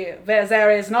country where there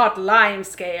is not lime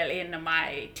scale in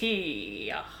my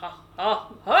tea.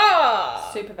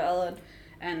 Super valid.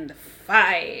 And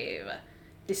 5.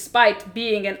 Despite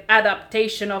being an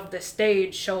adaptation of the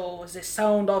stage show, the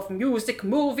Sound of Music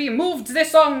movie moved the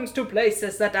songs to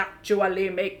places that actually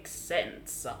make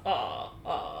sense.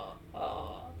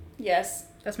 Yes.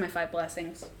 That's my 5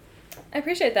 blessings. I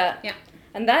appreciate that. Yeah.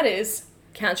 And that is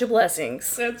Count Your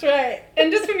Blessings. That's right.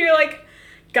 And just when you're like,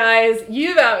 guys,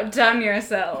 you've outdone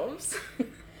yourselves.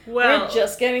 Well, We're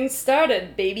just getting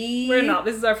started, baby. we're not.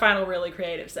 This is our final really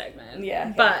creative segment.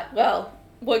 Yeah. But Well,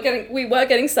 we were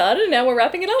getting started and now we're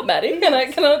wrapping it up, Maddie. Can I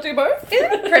do both?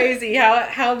 isn't it crazy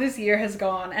how this year has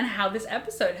gone and how this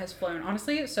episode has flown?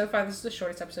 Honestly, so far this is the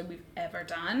shortest episode we've ever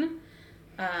done.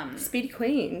 Speedy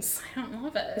Queens. I don't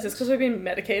love it. Is this because we've been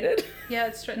medicated? Yeah,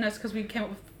 it's because we came up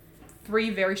with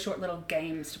 3 very short little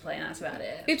games to play, and that's about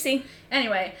it. Oopsie.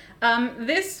 Anyway,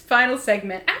 this final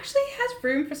segment actually has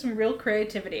room for some real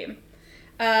creativity.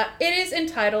 It is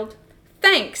entitled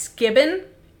Thanks, Gibbon.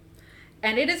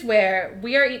 And it is where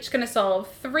we are each going to solve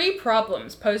 3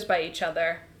 problems posed by each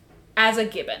other as a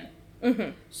gibbon.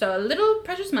 Mm-hmm. So a little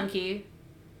precious monkey,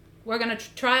 we're going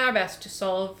to try our best to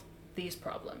solve these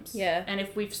problems. Yeah. And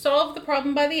if we've solved the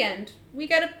problem by the end, we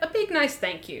get a big nice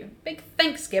thank you. Big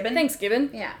thanks, gibbon. Thanks, gibbon.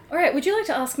 Yeah. All right, would you like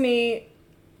to ask me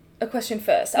a question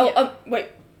first? Yeah. Oh, wait.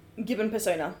 Gibbon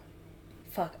persona.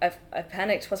 Fuck, I've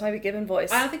panicked. What's my gibbon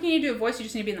voice? I don't think you need to do a voice, you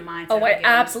just need to be in the mindset. Oh, of a wait, gibbon.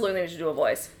 absolutely need to do a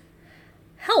voice.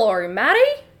 Hello,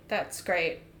 Maddie. That's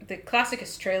great. The classic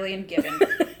Australian gibbon.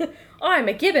 I'm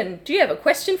a gibbon. Do you have a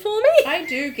question for me? I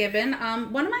do, gibbon.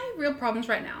 One of my real problems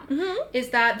right now is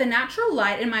that the natural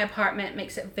light in my apartment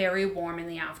makes it very warm in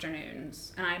the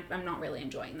afternoons, and I'm not really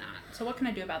enjoying that. So what can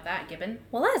I do about that, gibbon?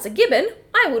 Well, as a gibbon,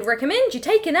 I would recommend you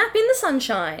take a nap in the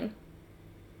sunshine.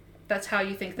 That's how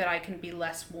you think that I can be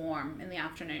less warm in the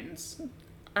afternoons.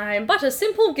 I'm but a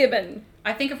simple gibbon.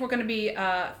 I think if we're going to be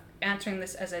answering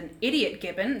this as an idiot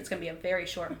gibbon, it's going to be a very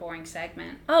short and boring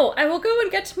segment. Oh, I will go and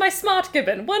get my smart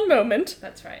gibbon. One moment.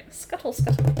 That's right. Scuttle,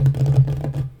 scuttle.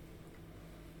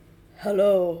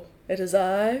 Hello, it is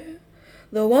I,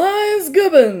 the wise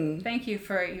gibbon. Thank you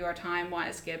for your time,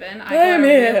 wise gibbon. I I'm got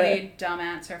a here. really dumb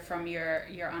answer from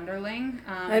your underling.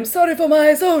 I'm sorry for my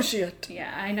associate.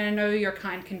 Yeah, I know your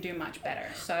kind can do much better,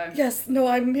 so... Yes, no,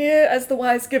 I'm here as the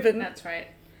wise gibbon. That's right.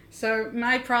 So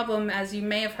my problem, as you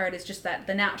may have heard, is just that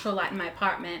the natural light in my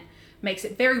apartment makes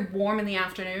it very warm in the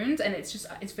afternoons, and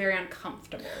it's very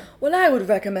uncomfortable. Well, I would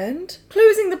recommend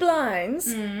closing the blinds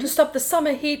to stop the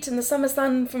summer heat and the summer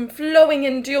sun from flowing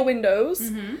into your windows.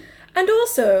 And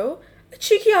also, a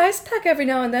cheeky ice pack every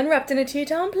now and then wrapped in a tea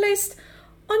towel and placed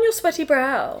on your sweaty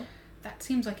brow. That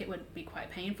seems like it would be quite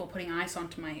painful, putting ice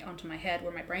onto my head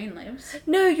where my brain lives.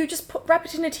 No, you just wrap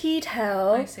it in a tea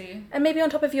towel. I see. And maybe on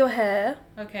top of your hair.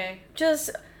 Okay. Just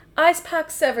ice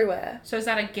packs everywhere. So is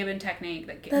that a gibbon technique?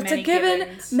 That's many a gibbon.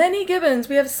 gibbons... Many gibbons.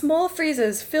 We have small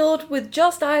freezers filled with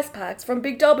just ice packs from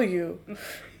Big W.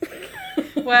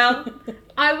 Well,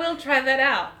 I will try that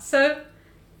out. So,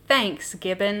 thanks,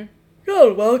 gibbon.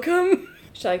 You're welcome.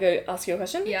 Shall I go ask you a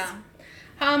question? Yeah.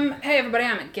 Hey everybody,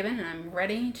 I'm at Gibbon and I'm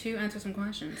ready to answer some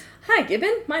questions. Hi,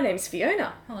 Gibbon. My name's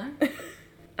Fiona. Hello.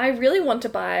 I really want to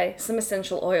buy some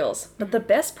essential oils, but the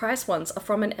best price ones are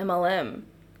from an MLM.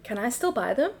 Can I still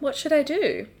buy them? What should I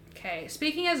do? Okay,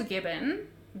 speaking as a gibbon,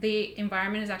 the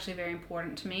environment is actually very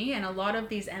important to me, and a lot of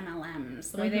these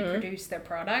MLMs, the way they produce their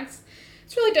products,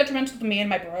 it's really detrimental to me and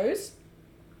my bros.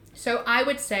 So I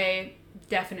would say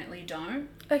definitely don't.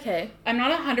 Okay. I'm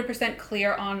not 100%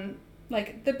 clear on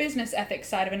like the business ethics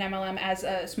side of an MLM as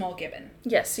a small gibbon.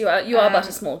 Yes, you are but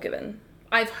a small gibbon.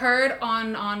 I've heard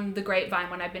on the grapevine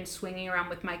when I've been swinging around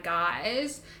with my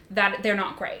guys that they're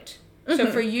not great.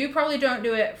 So for you, probably don't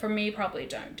do it. For me, probably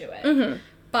don't do it.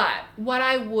 But what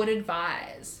I would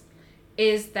advise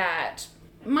is that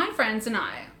my friends and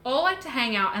I all like to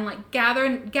hang out and like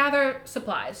gather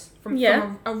supplies from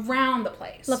around the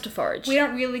place. Love to forage. We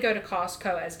don't really go to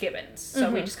Costco as gibbons, so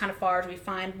we just kind of forage. We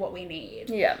find what we need.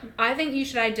 Yeah. I think you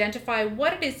should identify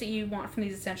what it is that you want from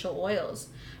these essential oils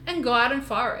and go out and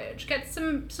forage. Get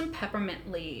some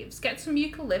peppermint leaves. Get some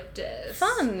eucalyptus.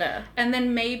 Fun. And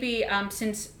then maybe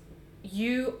since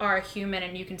you are a human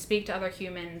and you can speak to other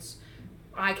humans,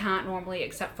 I can't normally,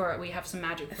 except for we have some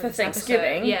magic for this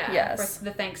Thanksgiving. episode. Yeah, yes. For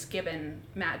the Thanksgiving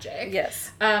magic.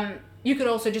 Yes. You could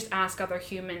also just ask other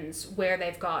humans where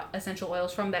they've got essential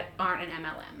oils from that aren't an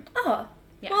MLM. Oh.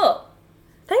 Yeah. Well,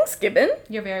 thanks, Gibbon.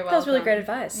 You're very welcome. That was really great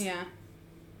advice. Yeah.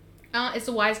 Is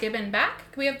the wise gibbon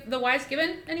back? Can we have the wise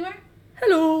gibbon anywhere?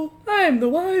 Hello, I'm the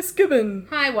wise gibbon.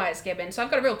 Hi, wise gibbon. So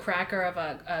I've got a real cracker of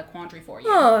a quandary for you.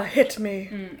 Ah, hit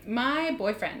me. My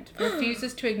boyfriend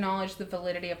refuses to acknowledge the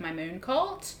validity of my moon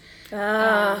cult.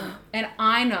 Ah. And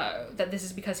I know that this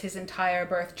is because his entire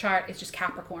birth chart is just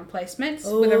Capricorn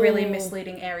placements with a really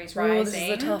misleading Aries rising. Oh, this is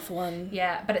a tough one.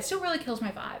 Yeah, but it still really kills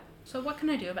my vibe. So what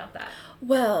can I do about that?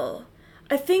 Well,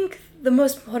 I think the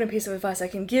most important piece of advice I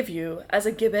can give you, as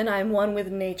a gibbon, I'm one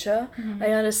with nature,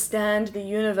 I understand the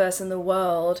universe and the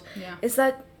world, is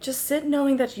that just sit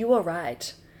knowing that you are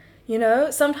right. You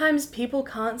know, sometimes people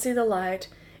can't see the light.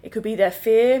 It could be their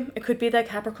fear, it could be their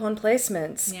Capricorn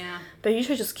placements. Yeah. But you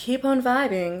should just keep on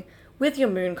vibing with your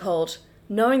moon cult,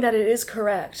 knowing that it is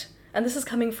correct. And this is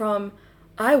coming from,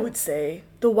 I would say,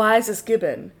 the wisest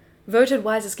gibbon. Voted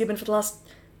wisest gibbon for the last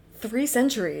 3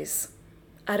 centuries.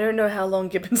 I don't know how long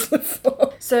gibbons live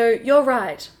for. So you're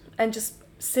right. And just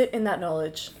sit in that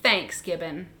knowledge. Thanks,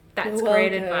 Gibbon. That's You're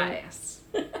great welcome. advice.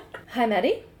 Hi,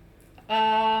 Maddie.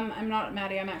 I'm not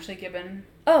Maddie, I'm actually Gibbon.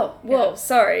 Oh, whoa,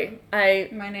 sorry.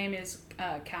 My name is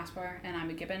Casper, and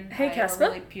I'm a gibbon. Hey, I Casper.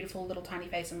 have a really beautiful little tiny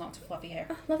face and lots of fluffy hair.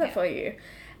 Love that for you.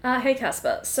 Hey,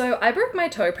 Casper. So I broke my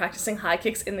toe practicing high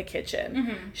kicks in the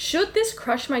kitchen. Should this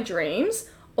crush my dreams,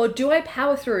 Or do I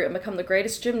power through and become the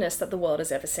greatest gymnast that the world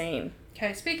has ever seen?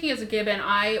 Okay, speaking as a gibbon,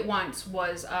 I once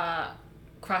was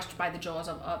crushed by the jaws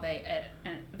of a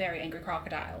very angry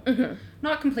crocodile. Mm-hmm.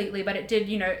 Not completely, but it did,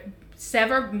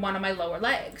 sever one of my lower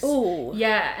legs. Ooh.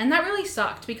 Yeah, and that really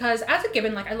sucked because as a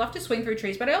gibbon, I love to swing through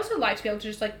trees, but I also like to be able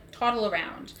to just toddle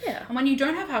around. Yeah. And when you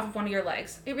don't have half of one of your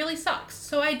legs, it really sucks.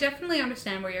 So I definitely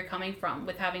understand where you're coming from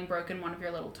with having broken one of your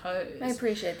little toes. I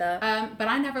appreciate that. But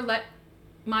I never let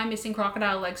my missing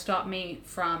crocodile leg stop me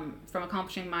from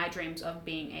accomplishing my dreams of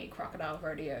being a crocodile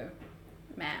rodeo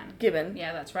man. Gibbon.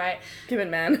 Yeah, that's right.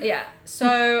 Gibbon man. Yeah.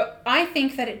 So I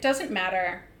think that it doesn't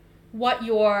matter what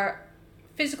your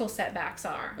physical setbacks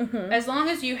are. Mm-hmm. As long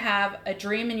as you have a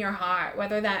dream in your heart,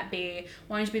 whether that be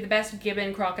wanting to be the best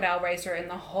gibbon crocodile racer in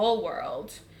the whole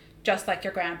world, just like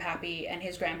your grandpappy and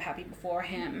his grandpappy before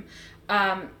him,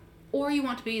 or you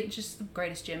want to be just the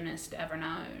greatest gymnast ever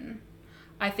known.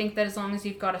 I think that as long as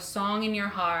you've got a song in your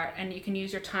heart and you can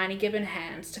use your tiny gibbon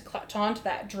hands to clutch onto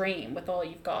that dream with all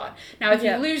you've got. Now, if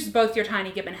you lose both your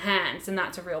tiny gibbon hands, then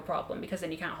that's a real problem because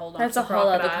then you can't hold on to the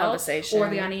crocodile. That's a whole other conversation. Or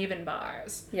the uneven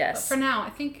bars. Yes. But for now,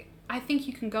 I think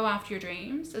you can go after your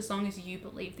dreams as long as you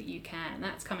believe that you can. And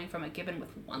that's coming from a gibbon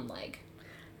with one leg.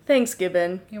 Thanks,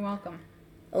 Gibbon. You're welcome.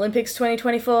 Olympics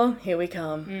 2024, here we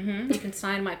come. Mm-hmm. You can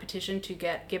sign my petition to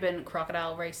get gibbon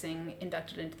crocodile racing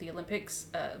inducted into the Olympics.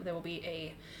 There will be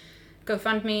a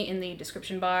GoFundMe in the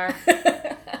description bar.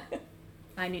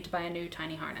 I need to buy a new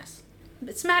tiny harness.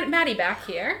 It's Maddie back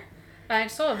here. I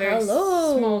saw a very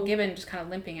small gibbon just kind of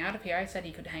limping out of here. I said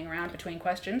he could hang around between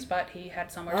questions, but he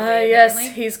had somewhere to be. Yes,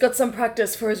 he's got some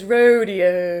practice for his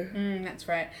rodeo. That's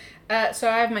right. So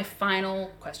I have my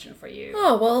final question for you.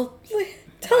 Oh, well,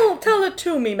 tell it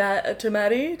to me,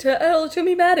 Maddie. Tell it to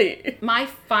me, Maddie. My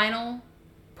final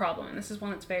problem, and this is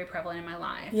one that's very prevalent in my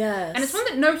life. Yes. And it's one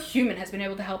that no human has been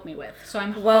able to help me with. So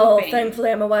I'm hoping... Well, thankfully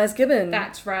I'm a wise gibbon.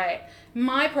 That's right.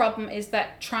 My problem is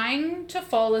that trying to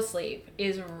fall asleep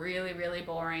is really, really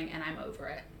boring, and I'm over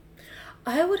it.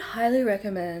 I would highly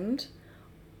recommend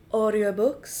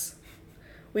audiobooks.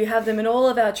 We have them in all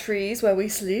of our trees where we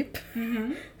sleep.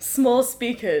 Mm-hmm. Small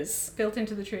speakers. Built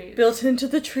into the trees. Built into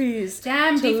the trees.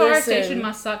 Damn, deforestation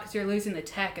must suck because you're losing the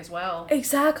tech as well.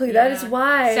 Exactly, yeah. That is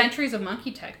why. Centuries of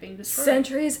monkey tech being destroyed.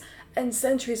 Centuries and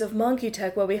centuries of monkey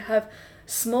tech where we have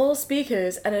small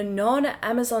speakers and a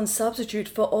non-Amazon substitute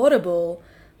for Audible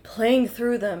playing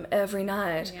through them every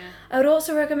night. Yeah. I would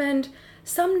also recommend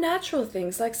some natural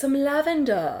things like some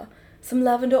lavender. Some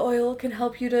lavender oil can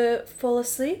help you to fall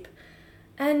asleep.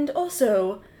 And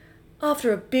also,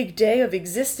 after a big day of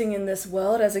existing in this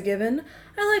world as a gibbon,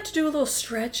 I like to do a little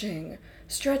stretching.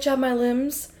 Stretch out my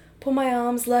limbs, pull my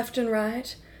arms left and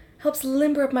right. Helps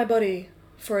limber up my body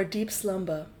for a deep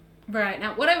slumber. Right.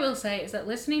 Now, what I will say is that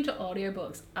listening to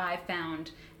audiobooks, I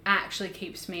found, actually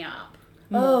keeps me up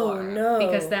more. Oh, no.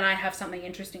 Because then I have something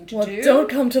interesting to do. Don't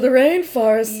come to the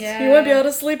rainforest. Yeah. You won't be able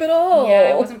to sleep at all.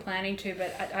 Yeah, I wasn't planning to,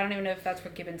 but I don't even know if that's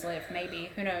where gibbons live.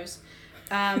 Maybe. Who knows?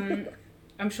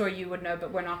 I'm sure you would know,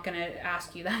 but we're not going to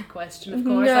ask you that question, of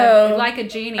course. No. Like a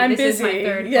genie, I'm this busy. is my third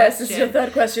question. Yes, this is your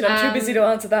third question. I'm too busy to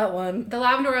answer that one. The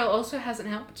lavender oil also hasn't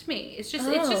helped me. It's just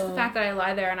the fact that I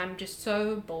lie there and I'm just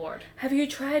so bored. Have you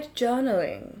tried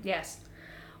journaling? Yes.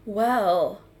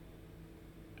 Well,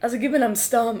 as a gibbon, I'm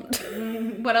stumped.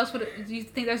 What else do you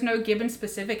think there's no gibbon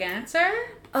specific answer?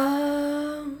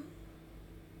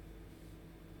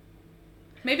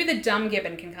 Maybe the dumb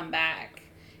gibbon can come back.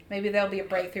 Maybe there'll be a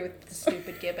breakthrough with the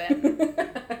stupid gibbon.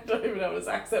 I don't even know his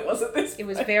accent was at this point. It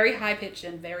was very high-pitched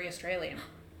and very Australian.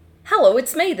 Hello,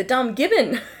 it's me, the dumb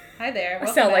gibbon. Hi there.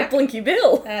 I sound like Blinky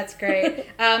Bill. That's great.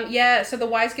 Yeah, so the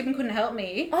wise gibbon couldn't help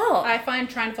me. Oh. I find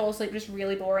trying to fall asleep just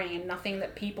really boring and nothing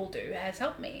that people do has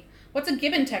helped me. What's a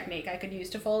gibbon technique I could use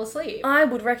to fall asleep? I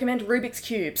would recommend Rubik's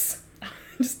Cubes.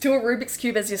 Just do a Rubik's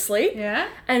Cube as you sleep. Yeah?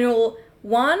 And it'll,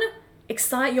 one,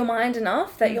 excite your mind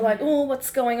enough that you're like, oh,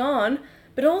 what's going on?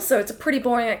 But also, it's a pretty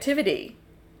boring activity.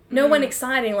 No one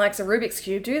exciting likes a Rubik's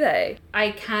Cube, do they?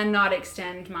 I cannot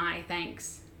extend my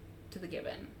thanks to the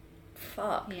gibbon.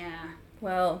 Fuck. Yeah.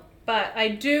 Well. But I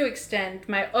do extend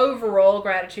my overall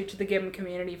gratitude to the gibbon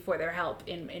community for their help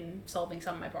in solving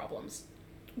some of my problems.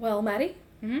 Well, Maddie,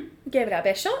 we gave it our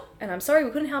best shot, and I'm sorry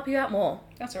we couldn't help you out more.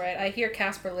 That's all right. I hear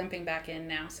Casper limping back in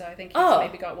now, so I think he's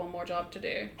maybe got one more job to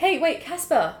do. Hey, wait,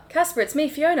 Casper. Casper, it's me,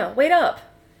 Fiona. Wait up.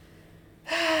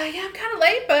 Yeah, I'm kind of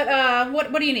late, but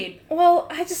what do you need? Well,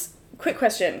 quick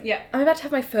question. Yeah. I'm about to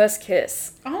have my first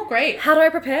kiss. Oh, great. How do I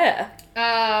prepare?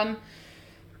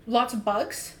 Lots of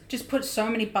bugs. Just put so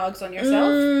many bugs on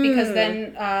yourself because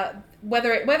then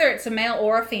whether it's a male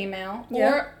or a female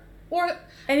or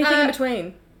anything in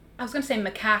between. I was going to say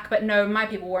macaque, but no, my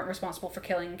people weren't responsible for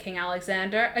killing King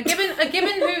Alexander. A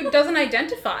gibbon who doesn't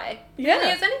identify really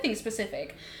as anything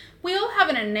specific. We all have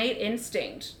an innate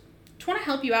instinct to want to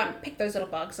help you out and pick those little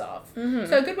bugs off. Mm-hmm.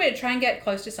 So a good way to try and get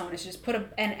close to someone is just put an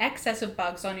excess of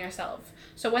bugs on yourself.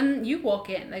 So when you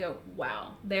walk in, they go,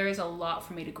 wow, there is a lot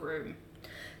for me to groom.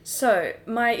 So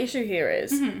my issue here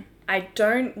is I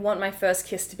don't want my first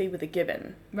kiss to be with a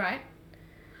gibbon. Right.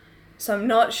 So I'm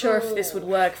not sure if this would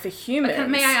work for humans.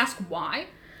 May I ask why?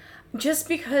 Just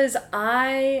because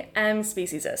I am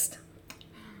speciesist.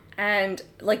 And,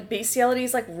 like, bestiality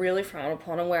is, like, really frowned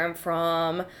upon on where I'm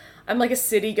from. I'm, like, a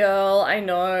city girl, I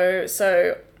know.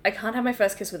 So I can't have my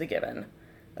first kiss with a gibbon.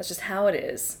 That's just how it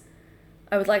is.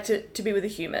 I would like to be with a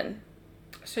human.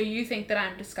 So you think that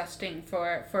I'm disgusting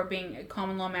for being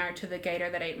common law married to the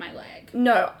gator that ate my leg?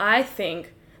 No, I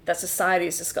think that society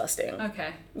is disgusting.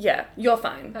 Okay. Yeah, you're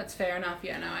fine. That's fair enough.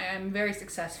 Yeah, no, I am very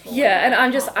successful. Yeah, and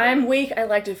I'm weak. I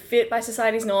like to fit by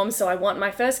society's norms, so I want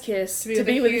my first kiss to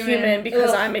be with a human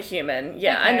because I'm a human.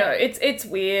 Yeah, okay. I know. It's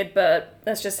weird, but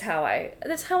that's just how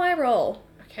I roll.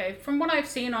 Okay, from what I've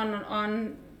seen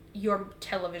on your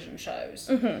television shows,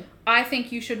 mm-hmm. I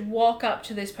think you should walk up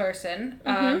to this person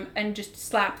and just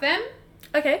slap them.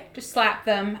 Okay. Just slap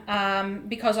them,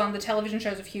 because on the television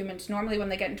shows of humans, normally when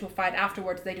they get into a fight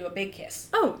afterwards, they do a big kiss.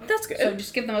 Oh, that's good. So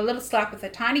just give them a little slap with a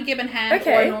tiny gibbon hand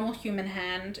or a normal human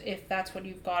hand, if that's what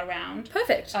you've got around.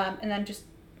 Perfect. And then just,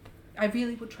 I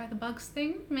really would try the bugs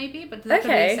thing, maybe, but that could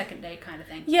be a second date kind of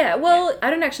thing. Yeah, well, I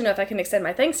don't actually know if I can extend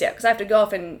my thanks yet, because I have to go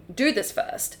off and do this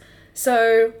first.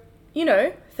 So,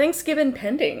 Thanksgiving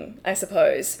pending, I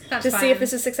suppose, that's to fine. see if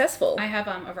this is successful. I have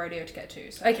a rodeo to get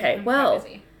to, so I'm quite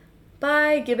busy.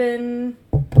 Bye, gibbon.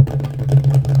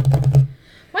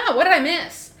 Wow, what did I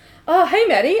miss? Oh, hey,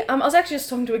 Maddie. I was actually just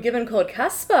talking to a gibbon called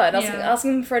Casper and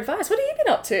asking him for advice. What have you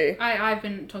been up to? I've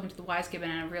been talking to the wise gibbon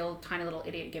and a real tiny little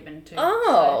idiot gibbon too.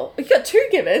 Oh, you got 2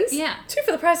 gibbons? Yeah. 2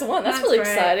 for the price of 1. That's really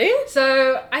exciting.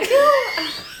 So, I feel...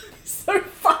 so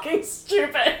fucking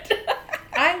stupid.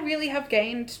 I really have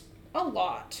gained a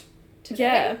lot today.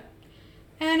 Yeah.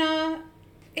 And,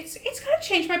 it's kind of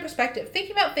changed my perspective.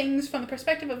 Thinking about things from the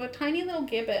perspective of a tiny little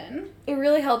gibbon. It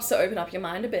really helps to open up your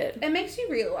mind a bit. It makes you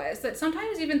realize that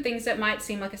sometimes even things that might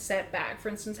seem like a setback, for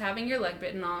instance, having your leg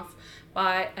bitten off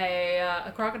by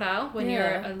a crocodile when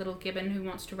you're a little gibbon who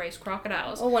wants to race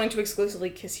crocodiles. Or wanting to exclusively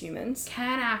kiss humans.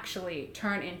 Can actually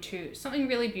turn into something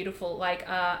really beautiful, like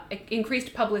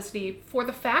increased publicity for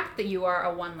the fact that you are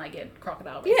a one-legged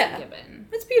crocodile racing gibbon.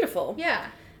 It's beautiful. Yeah.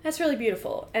 That's really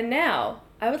beautiful. And now,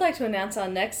 I would like to announce our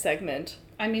next segment.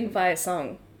 Via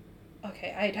song.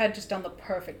 Okay, I had just done the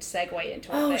perfect segue into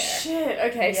it there. Oh, shit.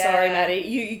 Okay, sorry, Maddie.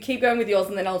 You keep going with yours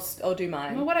and then I'll do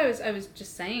mine. Well, what I was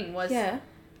just saying was... Yeah.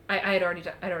 I'd already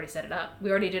set it up. We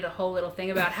already did a whole little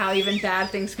thing about how even bad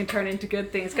things can turn into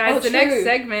good things. Guys, the next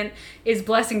segment is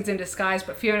Blessings in Disguise,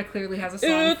 but Fiona clearly has a song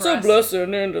for us. It's a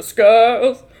blessing in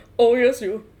disguise. Oh, yes,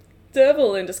 you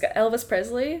devil in disguise. Elvis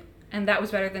Presley. And that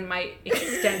was better than my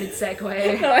extended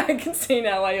segue. No, I can see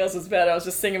now why yours was better. I was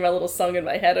just singing my little song in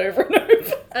my head over and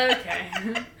over.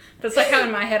 Okay. That's like how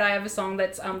in my head I have a song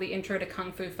that's the intro to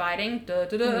Kung Fu Fighting,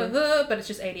 but it's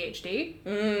just ADHD.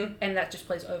 And that just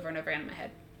plays over and over again in my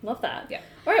head. Love that. Yeah.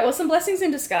 All right, well, some blessings in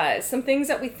disguise. Some things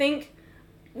that we think,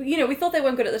 we thought they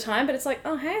weren't good at the time, but it's like,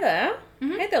 oh, hey there.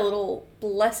 Mm-hmm. Hey there, little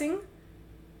blessing.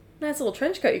 Nice little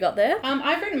trench coat you got there.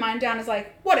 I've written mine down as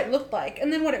like what it looked like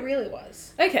and then what it really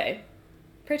was. Okay.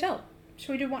 Pray tell.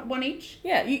 Should we do one each?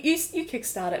 Yeah, you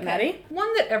kickstart it, Maddie.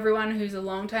 One that everyone who's a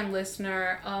long-time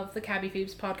listener of the Cabby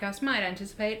Phoebes podcast might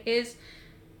anticipate is,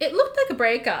 it looked like a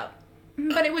breakup,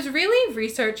 but it was really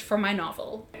research for my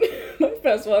novel. My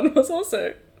first one was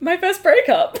also my first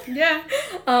breakup. Yeah.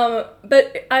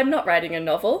 But I'm not writing a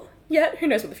novel yet. Who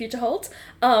knows what the future holds.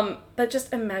 But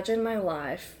just imagine my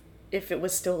life if it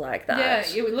was still like that.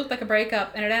 Yeah, it looked like a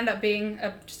breakup, and it ended up being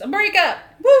just a breakup.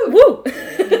 Woo! Woo!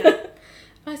 Yeah.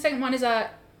 My second one is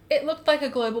it looked like a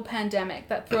global pandemic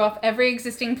that threw off every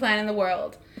existing plan in the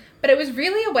world. But it was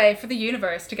really a way for the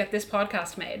universe to get this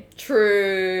podcast made.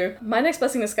 True. My next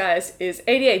blessing in disguise is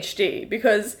ADHD,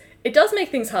 because it does make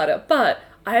things harder, but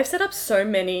I have set up so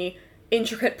many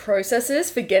intricate processes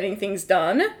for getting things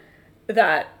done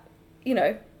that,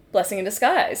 blessing in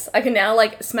disguise. I can now,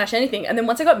 smash anything. And then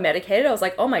once I got medicated, I was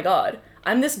like, oh my god,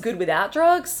 I'm this good without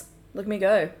drugs? Look at me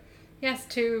go. Yes,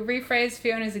 to rephrase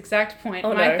Fiona's exact point,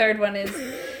 my third one is,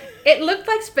 it looked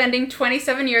like spending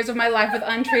 27 years of my life with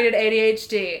untreated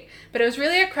ADHD, but it was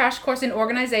really a crash course in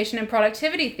organization and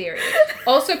productivity theory.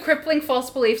 Also crippling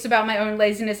false beliefs about my own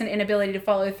laziness and inability to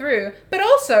follow through, but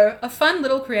also a fun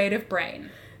little creative brain.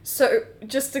 So,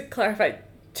 just to clarify,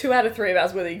 2 out of 3 of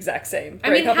ours were the exact same. I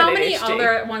mean, Breakup how and many ADHD.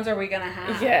 other ones are we gonna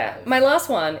have? Yeah. My last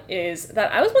one is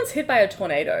that I was once hit by a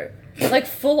tornado. Like,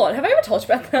 full on. Have I ever told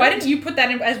you about that? Why didn't you put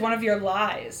that in as one of your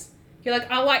lies? You're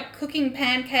like, I like cooking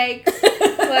pancakes.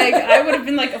 Like, I would have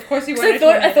been like, of course you were in a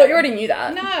tornado. I thought you already knew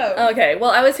that. No. Okay,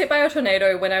 well, I was hit by a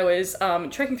tornado when I was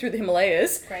trekking through the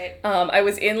Himalayas. Great. I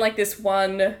was in, like, this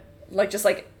one, like, just,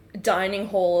 like, dining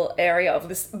hall area of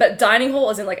this... But dining hall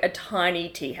is in, like, a tiny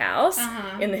tea house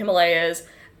in the Himalayas.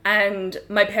 And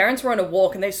my parents were on a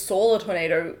walk and they saw a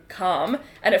tornado come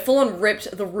and it full on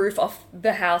ripped the roof off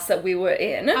the house that we were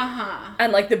in.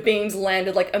 And, like, the beams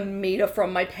landed, like, a meter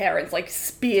from my parents, like,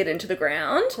 speared into the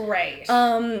ground. Great.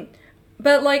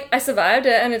 But, like, I survived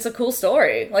it and it's a cool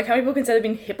story. Like, how many people can say they've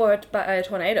been hit by a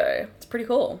tornado? It's pretty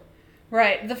cool.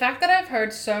 Right. The fact that I've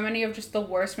heard so many of just the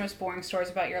worst, most boring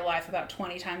stories about your life about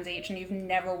 20 times each and you've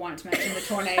never once mentioned the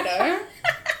tornado.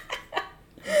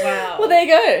 Wow. Well, there you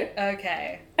go.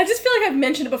 Okay. I just feel like I've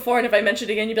mentioned it before, and if I mention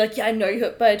it again, you'd be like, yeah, I know you're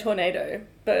hit by a tornado.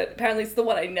 But apparently it's the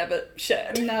one I never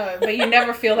shared. No, but you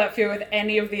never feel that fear with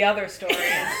any of the other stories.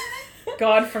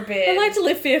 God forbid. I like to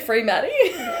live fear-free, Maddie.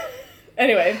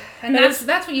 Anyway. And that's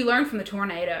what you learned from the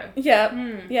tornado.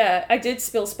 Yeah. Yeah. I did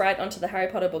spill Sprite onto the Harry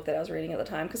Potter book that I was reading at the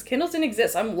time, because Kindles didn't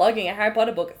exist. I'm lugging a Harry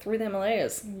Potter book through the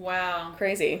Himalayas. Wow.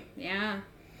 Crazy. Yeah.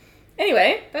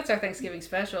 Anyway. That's our Thanksgiving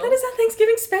special. That is our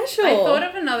Thanksgiving special. I thought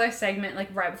of another segment, like,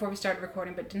 right before we started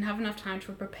recording, but didn't have enough time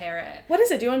to prepare it. What is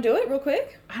it? Do you want to do it real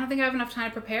quick? I don't think I have enough time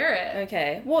to prepare it.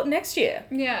 Okay. Well, next year.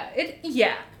 Yeah.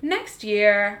 Next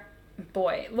year,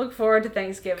 boy, look forward to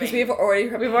Thanksgiving. Because we've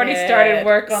already started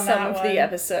work on some of the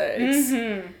episodes.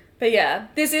 But yeah,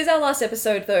 this is our last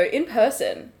episode, though, in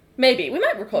person. Maybe. We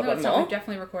might record one more. We've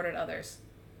definitely recorded others.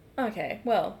 Okay,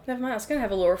 well, never mind. I was going to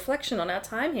have a little reflection on our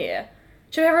time here.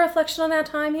 Should we have a reflection on our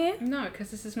time here? No,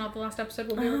 because this is not the last episode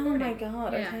we'll be recording. Oh my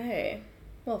god, Yeah. okay.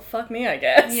 Well, fuck me, I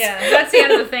guess. Yeah, that's the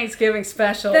end of the Thanksgiving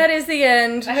special. That is the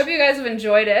end. I hope you guys have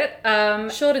enjoyed it.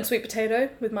 Short and sweet potato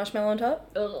with marshmallow on top.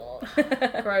 Ugh,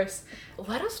 gross.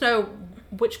 Let us know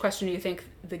which question you think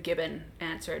the gibbon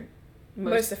answered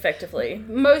Most effectively.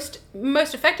 Most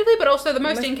effectively, but also the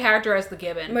most in character as the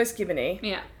gibbon. Most gibbony.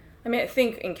 Yeah. I mean, I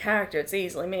think in character it's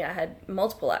easily me. I had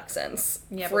multiple accents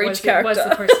Yeah, for but each character. Was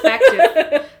the perspective.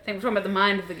 I think we're talking about the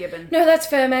mind of the gibbon. No, that's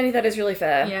fair, Manny. That is really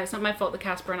fair. Yeah, it's not my fault that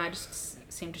Casper and I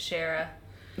just seem to share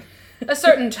a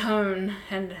certain tone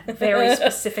and very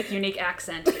specific, unique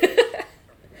accent.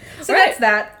 So Right. that's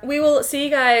that. We will see you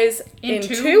guys in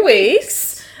 2 2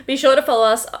 weeks. Be sure to follow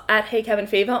us at Hey Cabin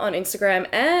Fever on Instagram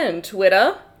and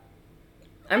Twitter.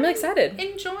 I'm really excited.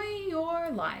 Enjoy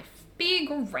your life. Be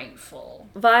grateful.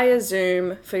 Via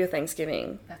Zoom for your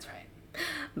Thanksgiving. That's right.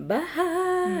 Bye.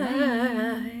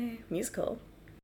 Musical.